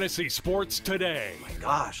 Fantasy Sports Today. Oh my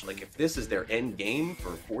gosh, like if this is their end game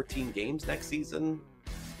for 14 games next season,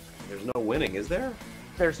 there's no winning, is there?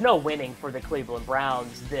 There's no winning for the Cleveland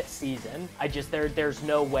Browns this season. There's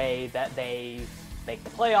no way that they make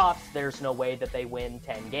the playoffs. There's no way that they win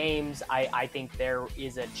 10 games. I think there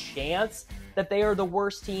is a chance that they are the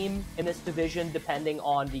worst team in this division, depending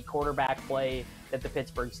on the quarterback play that the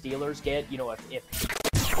Pittsburgh Steelers get. You know,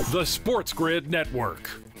 if The Sports Grid Network.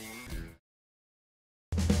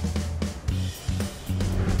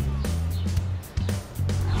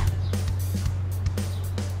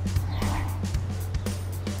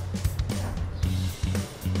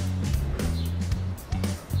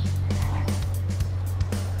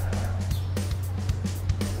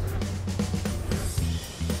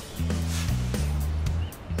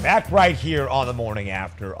 Back right here on the morning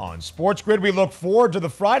after on Sports Grid. We look forward to the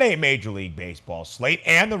Friday Major League Baseball slate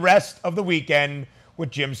and the rest of the weekend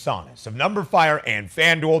with Jim Sonis of Number Fire and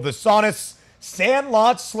FanDuel. The Sonis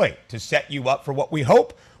Sandlot slate to set you up for what we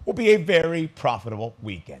hope will be a very profitable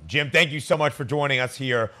weekend. Jim, thank you so much for joining us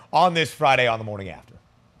here on this Friday on the morning after.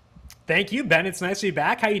 Thank you, Ben. It's nice to be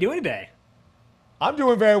back. How you doing today? I'm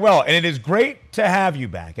doing very well, and it is great to have you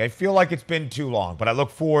back. I feel like it's been too long, but I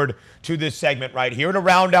look forward to this segment right here to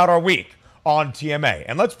round out our week on TMA.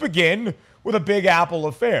 And let's begin with a Big Apple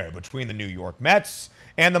affair between the New York Mets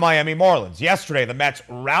and the Miami Marlins. Yesterday, the Mets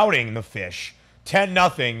routing the Fish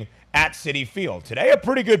 10-0 at Citi Field. Today, a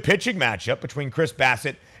pretty good pitching matchup between Chris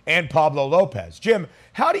Bassett and Pablo Lopez. Jim,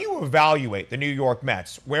 how do you evaluate the New York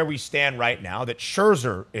Mets, where we stand right now, that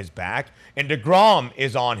Scherzer is back and DeGrom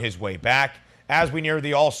is on his way back, as we near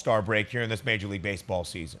the All-Star break here in this Major League Baseball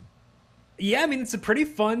season? Yeah, I mean, it's a pretty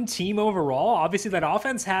fun team overall. Obviously, that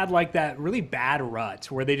offense had like that really bad rut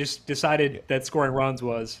where they just decided that scoring runs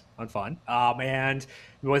was unfun and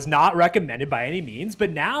was not recommended by any means.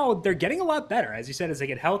 But now they're getting a lot better, as you said, as they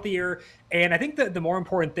get healthier. And I think that the more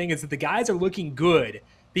important thing is that the guys are looking good,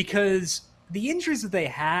 because the injuries that they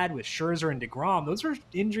had with Scherzer and DeGrom, those are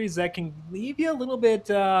injuries that can leave you a little bit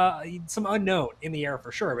some unknown in the air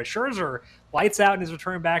for sure. But Scherzer lights out in his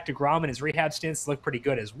return back. DeGrom and his rehab stints look pretty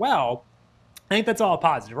good as well. I think that's all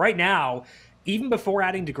positive. Right now, even before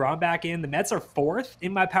adding DeGrom back in, the Mets are 4th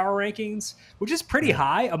in my power rankings, which is pretty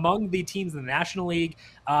high among the teams in the National League.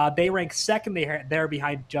 They rank 2nd. They're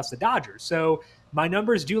behind just the Dodgers. So my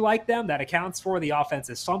numbers do like them. That accounts for the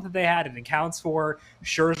offensive slump that they had. It accounts for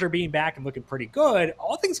Scherzer being back and looking pretty good.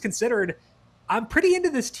 All things considered, I'm pretty into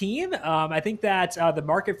this team. I think that the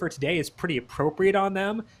market for today is pretty appropriate on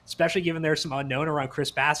them, especially given there's some unknown around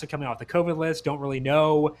Chris Bassett coming off the COVID list. Don't really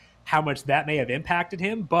know how much that may have impacted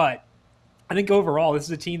him, but I think overall this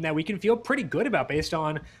is a team that we can feel pretty good about based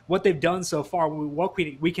on what they've done so far, what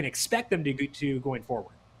we can expect them to going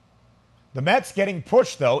forward. The Mets getting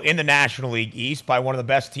pushed, though, in the National League East by one of the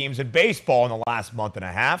best teams in baseball in the last month and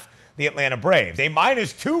a half, the Atlanta Braves. A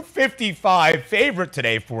minus 255 favorite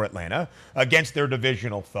today for Atlanta against their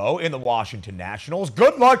divisional foe in the Washington Nationals.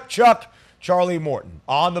 Good luck, Chuck. Charlie Morton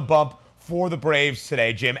on the bump for the Braves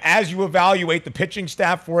today, Jim. As you evaluate the pitching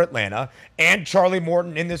staff for Atlanta and Charlie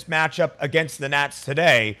Morton in this matchup against the Nats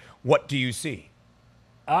today, what do you see?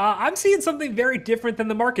 I'm seeing something very different than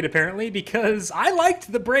the market, apparently, because I liked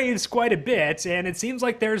the Braves quite a bit, and it seems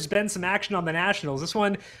like there's been some action on the Nationals. This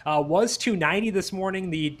one was 290 this morning.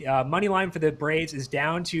 The money line for the Braves is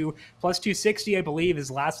down to plus 260, I believe, is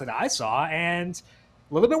the last that I saw, and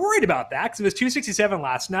a little bit worried about that because it was 267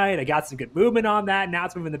 last night. I got some good movement on that. Now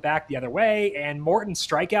it's moving the back the other way. And Morton's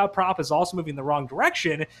strikeout prop is also moving the wrong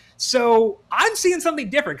direction. So I'm seeing something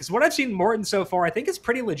different because what I've seen Morton so far, I think is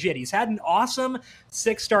pretty legit. He's had an awesome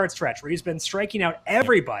 6-start stretch where he's been striking out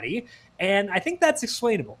everybody. And I think that's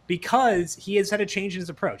explainable because he has had a change in his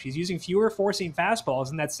approach. He's using fewer four-seam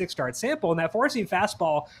fastballs in that 6-start sample, and that four-seam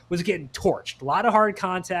fastball was getting torched. A lot of hard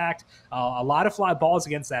contact, a lot of fly balls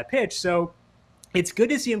against that pitch. So it's good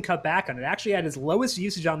to see him cut back on it. Actually had his lowest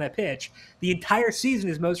usage on that pitch the entire season,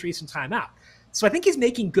 his most recent time out. So I think he's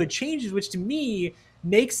making good changes, which to me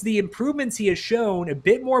makes the improvements he has shown a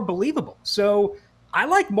bit more believable. So I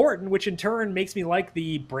like Morton, which in turn makes me like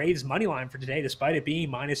the Braves money line for today, despite it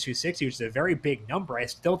being minus 260, which is a very big number. I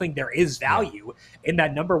still think there is value in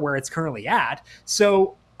that number where it's currently at.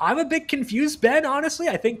 So I'm a bit confused, Ben, honestly.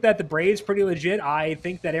 I think that the Braves pretty legit. I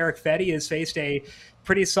think that Eric Fetty has faced a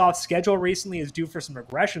pretty soft schedule recently, is due for some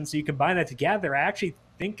regression. So you combine that together, I actually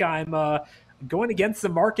think I'm going against the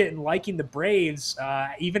market and liking the Braves,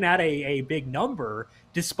 even at a big number,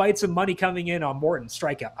 despite some money coming in on Morton's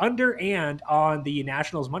strikeout under and on the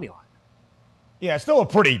Nationals money line. Yeah, still a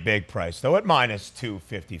pretty big price, though, at minus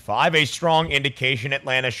 255. A strong indication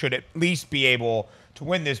Atlanta should at least be able to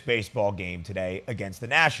win this baseball game today against the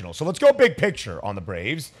Nationals. So let's go big picture on the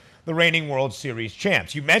Braves, the reigning World Series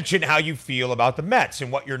champs. You mentioned how you feel about the Mets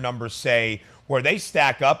and what your numbers say where they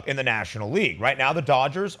stack up in the National League. Right now, the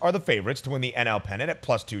Dodgers are the favorites to win the NL pennant at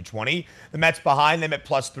plus 220. The Mets behind them at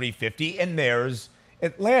plus 350, and there's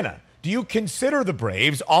Atlanta. Do you consider the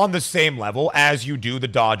Braves on the same level as you do the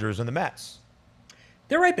Dodgers and the Mets?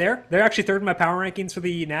 They're right there. They're actually 3rd in my power rankings for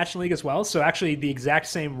the National League as well. So actually the exact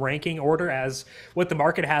same ranking order as what the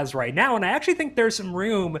market has right now. And I actually think there's some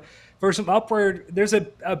room for some upward. There's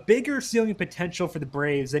a bigger ceiling potential for the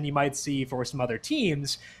Braves than you might see for some other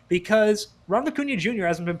teams because Ronald Acuna Jr.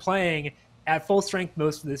 hasn't been playing at full strength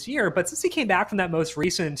most of this year. But since he came back from that most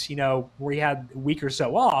recent, where he had a week or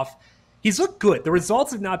so off, he's looked good. The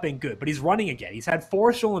results have not been good, but he's running again. He's had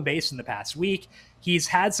 4 stolen bases in the past week. He's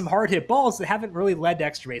had some hard hit balls that haven't really led to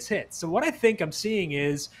extra base hits. So what I think I'm seeing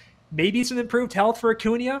is maybe some improved health for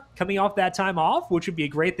Acuna coming off that time off, which would be a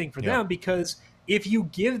great thing for them because if you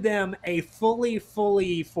give them a fully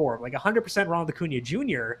formed, like 100% Ronald Acuna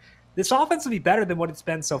Jr., this offense will be better than what it's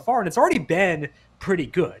been so far, and it's already been pretty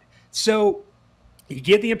good. So you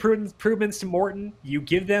give the improvements to Morton, you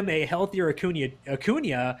give them a healthier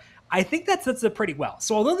Acuna, I think that sets up pretty well.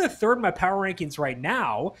 So although they're 3rd in my power rankings right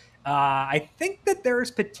now, I think that there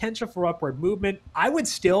is potential for upward movement. I would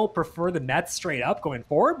still prefer the Mets straight up going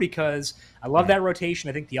forward because I love that rotation.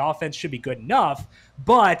 I think the offense should be good enough,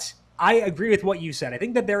 but I agree with what you said. I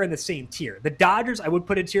think that they're in the same tier. The Dodgers, I would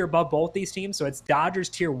put a tier above both these teams. So it's Dodgers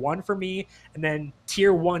tier 1 for me, and then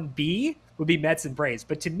tier 1B would be Mets and Braves.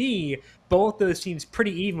 But to me, both those teams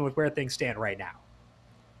pretty even with where things stand right now.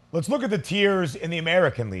 Let's look at the tiers in the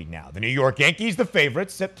American League now. The New York Yankees, the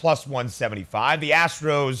favorites, at plus 175. The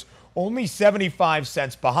Astros, only 75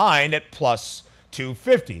 cents behind at plus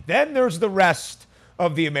 250. Then there's the rest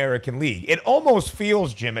of the American League. It almost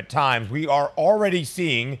feels, Jim, at times we are already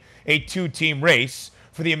seeing a 2-team race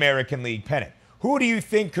for the American League pennant. Who do you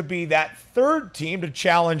think could be that 3rd team to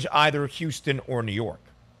challenge either Houston or New York?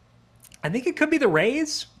 I think it could be the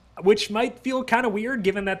Rays, which might feel kind of weird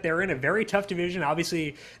given that they're in a very tough division.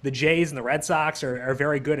 Obviously, the Jays and the Red Sox are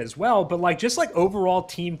very good as well. But just overall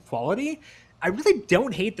team quality, I really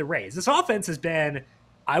don't hate the Rays. This offense has been,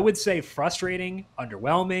 I would say, frustrating,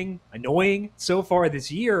 underwhelming, annoying so far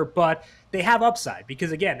this year, but they have upside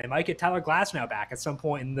because, again, they might get Tyler Glasnow back at some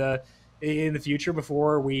point in the future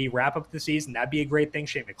before we wrap up the season. That'd be a great thing.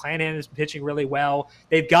 Shane McClanahan is pitching really well.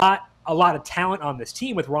 They've got a lot of talent on this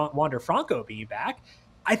team with Wander Franco being back.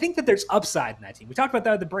 I think that there's upside in that team. We talked about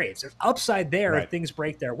that with the Braves. There's upside there if things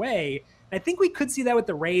break their way. And I think we could see that with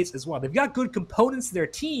the Rays as well. They've got good components to their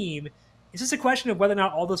team. It's just a question of whether or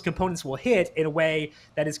not all those components will hit in a way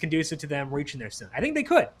that is conducive to them reaching their ceiling. I think they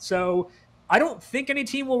could. So I don't think any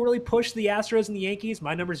team will really push the Astros and the Yankees.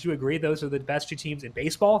 My numbers do agree those are the best two teams in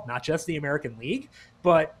baseball, not just the American League.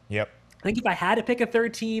 But I think if I had to pick a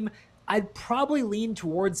third team, I'd probably lean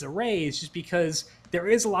towards the Rays just because there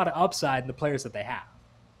is a lot of upside in the players that they have.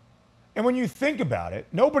 And when you think about it,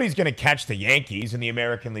 nobody's going to catch the Yankees in the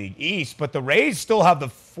American League East, but the Rays still have the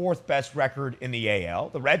fourth best record in the AL.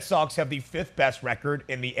 The Red Sox have the fifth best record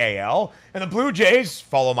in the AL. And the Blue Jays,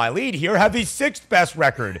 follow my lead here, have the sixth best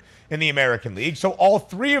record in the American League. So all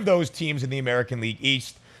three of those teams in the American League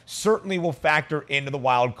East certainly will factor into the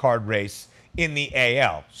wild card race in the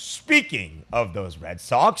AL. Speaking of those Red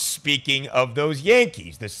Sox, speaking of those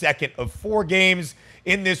Yankees, the second of 4 games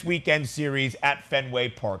in this weekend series at Fenway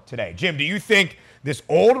Park today. Jim, do you think this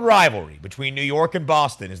old rivalry between New York and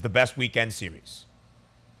Boston is the best weekend series?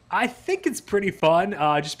 I think it's pretty fun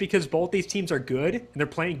just because both these teams are good and they're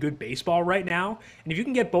playing good baseball right now. And if you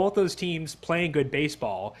can get both those teams playing good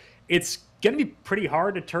baseball, it's going to be pretty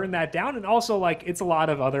hard to turn that down. And also, like, it's a lot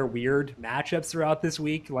of other weird matchups throughout this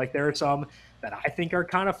week. Like, there are some that I think are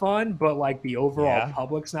kind of fun, but like the overall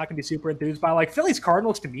public's not going to be super enthused by. Like Phillies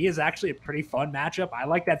Cardinals to me is actually a pretty fun matchup. I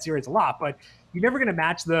like that series a lot, but you're never going to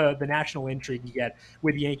match the national intrigue you get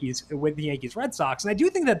with the Yankees Red Sox. And I do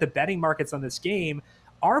think that the betting markets on this game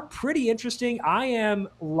are pretty interesting. I am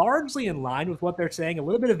largely in line with what they're saying. A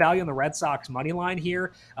little bit of value on the Red Sox money line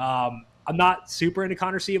here. I'm not super into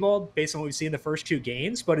Connor Seabold based on what we've seen in the first 2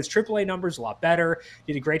 games, but his AAA numbers a lot better.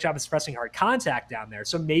 He did a great job of suppressing hard contact down there.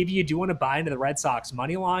 So maybe you do want to buy into the Red Sox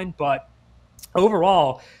money line, but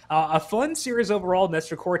overall, a fun series overall.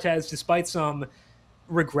 Nestor Cortez, despite some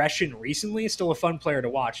regression recently, is still a fun player to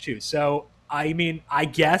watch too. So I mean, I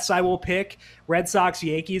guess I will pick Red Sox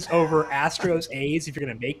Yankees over Astros A's if you're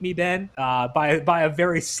going to make me, Ben, by a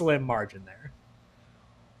very slim margin there.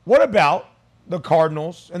 What about the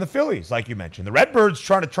Cardinals and the Phillies, like you mentioned? The Redbirds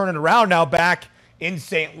trying to turn it around now back in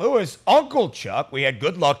St. Louis. Uncle Chuck, we had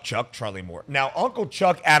Good Luck Chuck, Charlie Morton. Now, Uncle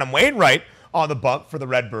Chuck, Adam Wainwright on the bump for the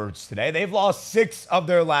Redbirds today. They've lost 6 of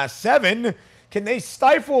their last 7. Can they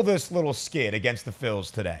stifle this little skid against the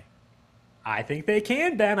Phils today? I think they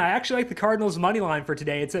can, Ben. I actually like the Cardinals' money line for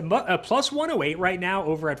today. It's a plus 108 right now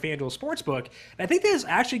over at FanDuel Sportsbook. And I think there's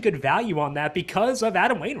actually good value on that because of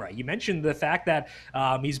Adam Wainwright. You mentioned the fact that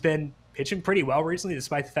he's been pitching pretty well recently,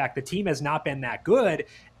 despite the fact the team has not been that good.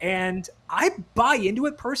 And I buy into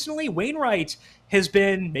it personally. Wainwright has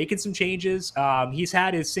been making some changes. He's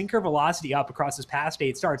had his sinker velocity up across his past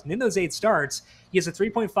 8 starts. And in those 8 starts, he has a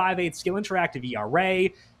 3.58 skill interactive ERA.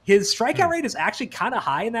 His strikeout rate is actually kind of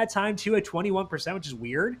high in that time, too, at 21%, which is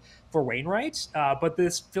weird for Wainwright. But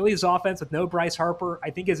this Phillies offense with no Bryce Harper, I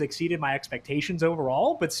think, has exceeded my expectations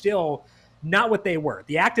overall, but still not what they were.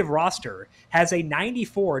 The active roster has a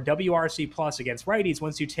 94 WRC plus against righties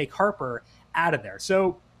once you take Harper out of there.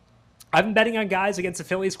 So I've been betting on guys against the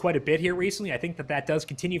Phillies quite a bit here recently. I think that does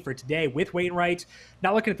continue for today with Wainwright.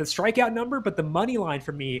 Not looking at the strikeout number, but the money line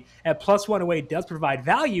for me at plus 108 does provide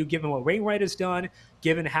value given what Wainwright has done,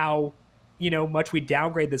 given how much we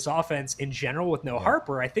downgrade this offense in general with no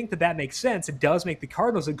Harper. I think that makes sense. It does make the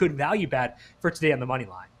Cardinals a good value bet for today on the money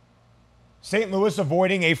line. St. Louis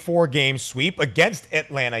avoiding a 4-game sweep against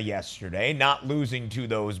Atlanta yesterday, not losing to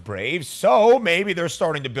those Braves. So maybe they're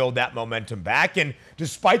starting to build that momentum back. And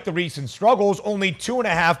despite the recent struggles, only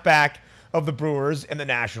 2.5 back of the Brewers in the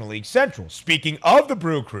National League Central. Speaking of the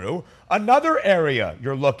Brew Crew, another area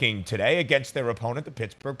you're looking today against their opponent, the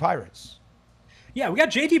Pittsburgh Pirates. Yeah, we got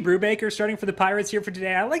JT Brubaker starting for the Pirates here for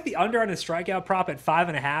today. I like the under on his strikeout prop at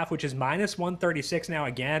 5.5, which is minus 136 now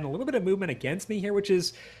again. A little bit of movement against me here, which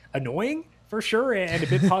is annoying for sure and a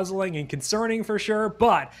bit puzzling and concerning for sure.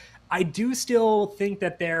 But I do still think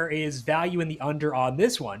that there is value in the under on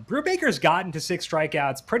this one. Brubaker's gotten to 6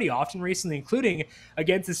 strikeouts pretty often recently, including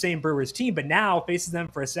against the same Brewers team, but now faces them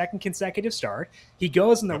for a second consecutive start. He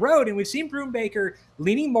goes on the road, and we've seen Brubaker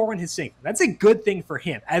leaning more on his sinker. That's a good thing for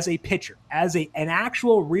him as a pitcher, as an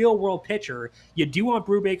actual real-world pitcher. You do want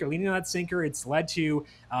Brubaker leaning on that sinker. It's led to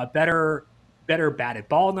better better batted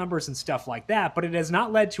ball numbers and stuff like that, but it has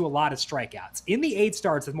not led to a lot of strikeouts. In the 8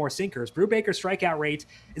 starts with more sinkers, Brew Baker's strikeout rate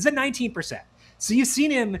is at 19%. So you've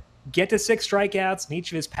seen him get to 6 strikeouts in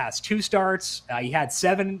each of his past 2 starts. He had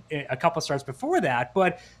 7 a couple starts before that,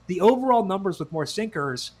 but the overall numbers with more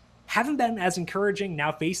sinkers haven't been as encouraging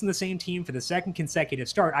now facing the same team for the second consecutive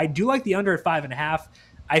start. I do like the under at 5.5.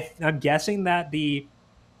 I'm guessing that the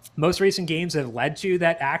most recent games have led to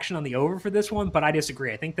that action on the over for this one, but I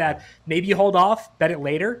disagree. I think that maybe you hold off, bet it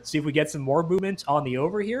later, see if we get some more movement on the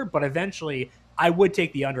over here, but eventually I would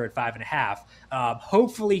take the under at 5.5.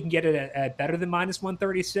 Hopefully you can get it at better than minus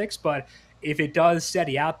 136, but if it does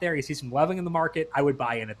steady out there, you see some leveling in the market, I would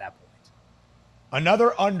buy in at that point.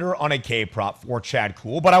 Another under on a K prop for Chad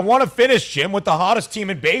Cool, but I want to finish, Jim, with the hottest team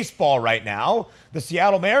in baseball right now, the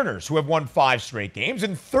Seattle Mariners, who have won 5 straight games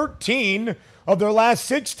and 13 of their last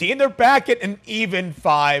 16. They're back at an even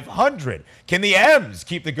 500. Can the M's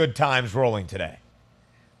keep the good times rolling today?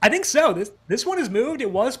 I think so. This one has moved.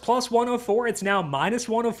 It was plus 104. It's now minus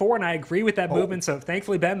 104, and I agree with that movement. So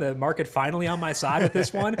thankfully, Ben, the market finally on my side with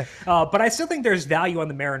this one. But I still think there's value on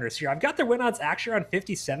the Mariners here. I've got their win odds actually around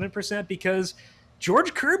 57% because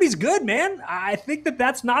George Kirby's good, man. I think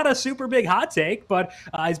that's not a super big hot take, but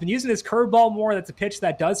he's been using his curveball more. That's a pitch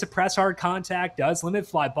that does suppress hard contact, does limit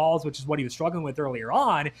fly balls, which is what he was struggling with earlier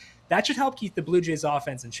on. That should help keep the Blue Jays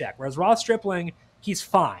offense in check. Whereas Ross Stripling, he's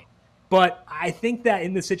fine. But I think that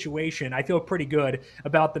in this situation, I feel pretty good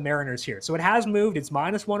about the Mariners here. So it has moved. It's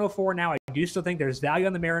minus 104 now. I do still think there's value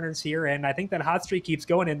on the Mariners here, and I think that hot streak keeps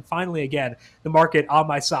going. And finally, again, the market on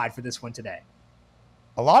my side for this one today.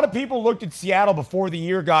 A lot of people looked at Seattle before the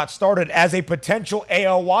year got started as a potential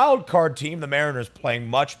AL wildcard team. The Mariners playing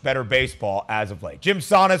much better baseball as of late. Jim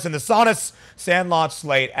Sonis and the Sonis Sandlot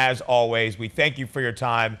Slate, as always. We thank you for your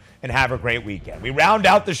time and have a great weekend. We round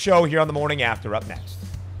out the show here on The Morning After. Up next.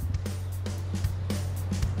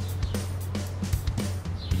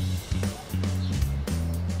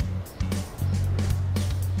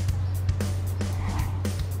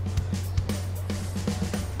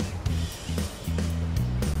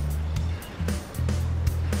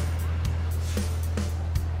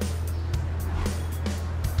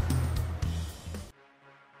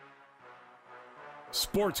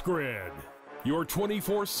 Sports Grid, your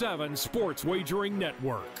 24/7 sports wagering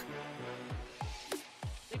network.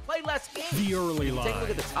 They play less games. The early line. Take a look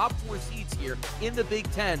at the top 4 seeds here in the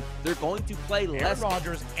Big Ten. They're going to play Aaron less.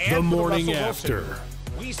 Rodgers and the morning Russell after. Wilson.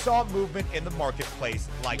 We saw movement in the marketplace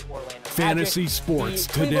like Fantasy Sports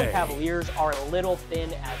the Today. Cleveland Cavaliers are a little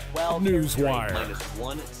thin as well. Newswire. Minus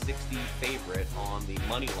 160 favorite on the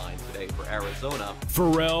money line today for Arizona.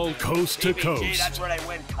 Pharrell Coast to PBG, Coast. that's where they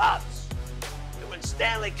win cups. They win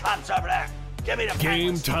Stanley Cups over there. Give me the Game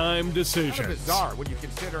Penguins. time Kind decisions. of bizarre when you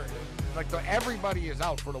consider everybody is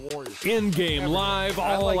out for the Warriors. In-game live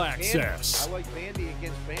all I like access. Vandy. I like Vandy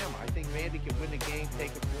against Bama. I think Vandy can win the game,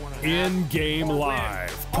 take it 4.5. In-game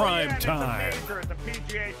live, prime time.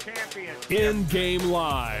 In-game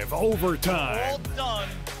live, All overtime. done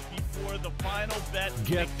before the final bet.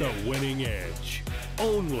 Get the winning edge.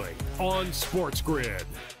 Only on Sports Grid.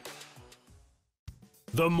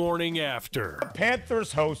 The morning after.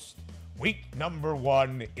 Panthers host week number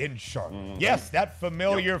 1 in Charlotte. Yes, that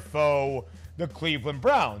familiar foe, the Cleveland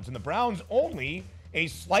Browns. And the Browns only a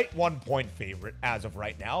slight 1-point favorite as of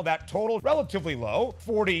right now. That total relatively low,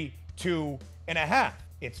 42.5.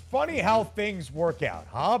 It's funny how things work out,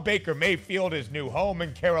 huh? Baker Mayfield, his new home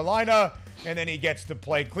in Carolina, and then he gets to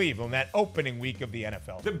play Cleveland that opening week of the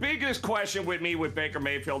NFL. The biggest question with me with Baker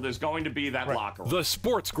Mayfield is going to be that locker room. The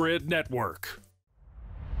Sports Grid Network.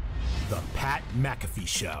 The Pat McAfee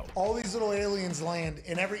Show. All these little aliens land,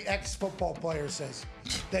 and every ex-football player says,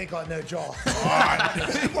 they got no jaw.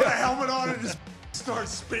 Put a helmet on and just start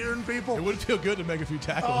spearing people. It would feel good to make a few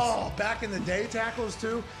tackles. Oh, back in the day, tackles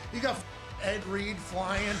too. You got Ed Reed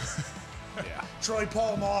flying. Yeah. Troy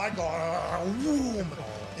Polamalu, I got boom.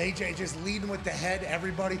 AJ just leading with the head,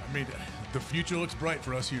 everybody. I mean, the future looks bright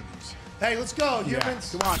for us humans. Hey, let's go,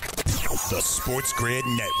 humans. Come on. The Sports Grid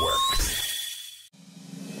Network.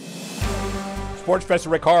 Sports Professor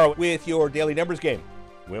Rick Horrow with your daily numbers game.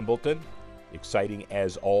 Wimbledon, exciting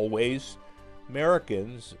as always.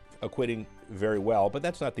 Americans acquitting very well, but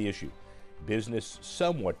that's not the issue. Business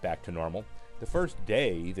somewhat back to normal. The first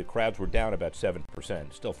day, the crowds were down about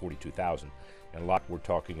 7%, still 42,000. And a lot were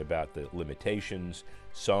talking about the limitations,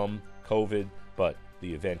 some COVID, but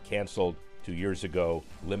the event canceled 2 years ago,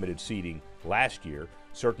 limited seating last year.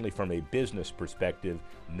 Certainly from a business perspective,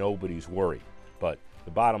 nobody's worried. But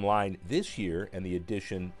the bottom line this year, and the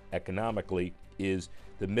addition economically, is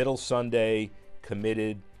the middle Sunday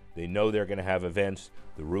committed They know they're going to have events.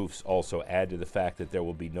 The roofs also add to the fact that there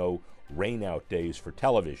will be no rainout days for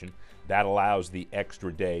television. That allows the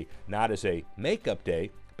extra day not as a makeup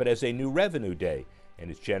day, but as a new revenue day,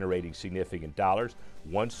 and it's generating significant dollars.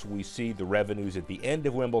 Once we see the revenues at the end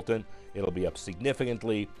of Wimbledon, it'll be up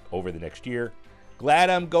significantly over the next year. Glad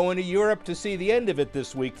I'm going to Europe to see the end of it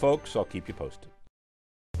this week, folks. I'll keep you posted.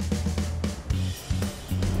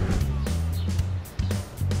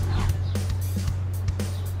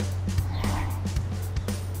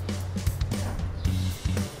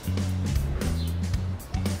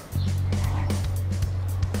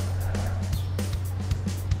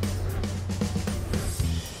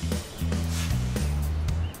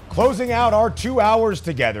 Closing out our 2 hours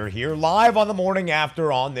together here, live on the morning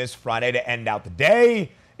after on this Friday to end out the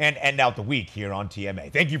day and end out the week here on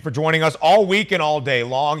TMA. Thank you for joining us all week and all day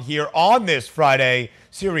long here on this Friday.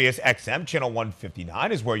 Sirius XM Channel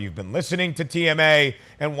 159 is where you've been listening to TMA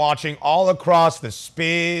and watching all across the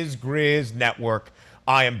Spiz Grizz network.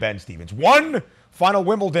 I am Ben Stevens. One final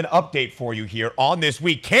Wimbledon update for you here on this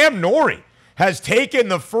week. Cam Norrie has taken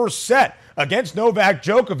the first set against Novak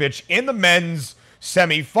Djokovic in the men's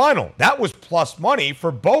semifinal. That was plus money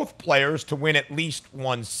for both players to win at least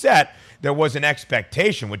one set. There was an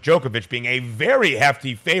expectation with Djokovic being a very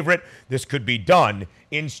hefty favorite. This could be done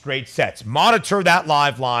in straight sets. Monitor that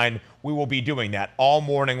live line. We will be doing that all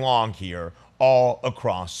morning long here, all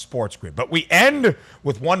across Sports Grid. But we end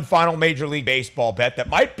with one final Major League Baseball bet that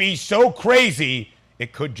might be so crazy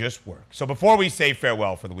it could just work. So before we say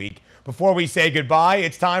farewell for the week, before we say goodbye,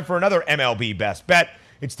 it's time for another MLB best bet.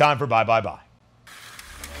 It's time for bye, bye, bye.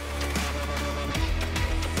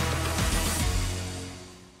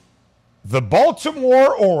 The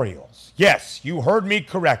Baltimore Orioles, yes, you heard me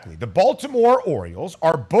correctly. The Baltimore Orioles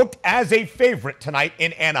are booked as a favorite tonight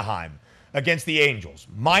in Anaheim against the Angels,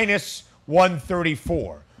 minus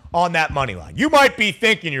 134 on that money line. You might be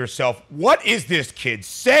thinking to yourself, what is this kid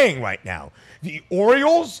saying right now? The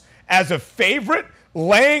Orioles as a favorite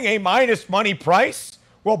laying a minus money price?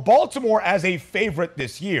 Well, Baltimore as a favorite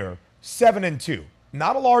this year, 7-2.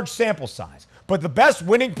 Not a large sample size, but the best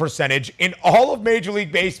winning percentage in all of Major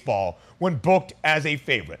League Baseball when booked as a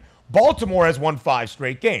favorite. Baltimore has won 5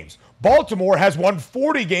 straight games. Baltimore has won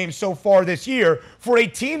 40 games so far this year for a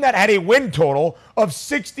team that had a win total of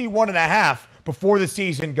 61.5 before the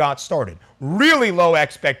season got started. Really low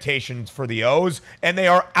expectations for the O's, and they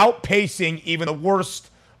are outpacing even the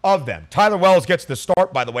worst of them. Tyler Wells gets the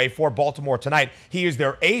start, by the way, for Baltimore tonight. He is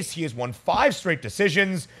their ace. He has won 5 straight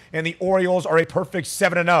decisions, and the Orioles are a perfect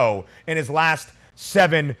 7-0 in his last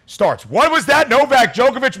 7 starts. What was that? Novak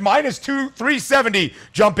Djokovic minus 370.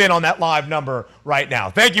 Jump in on that live number right now.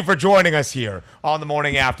 Thank you for joining us here on the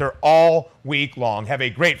morning after all week long. Have a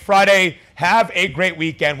great Friday. Have a great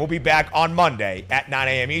weekend. We'll be back on Monday at 9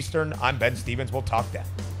 a.m. Eastern. I'm Ben Stevens. We'll talk then.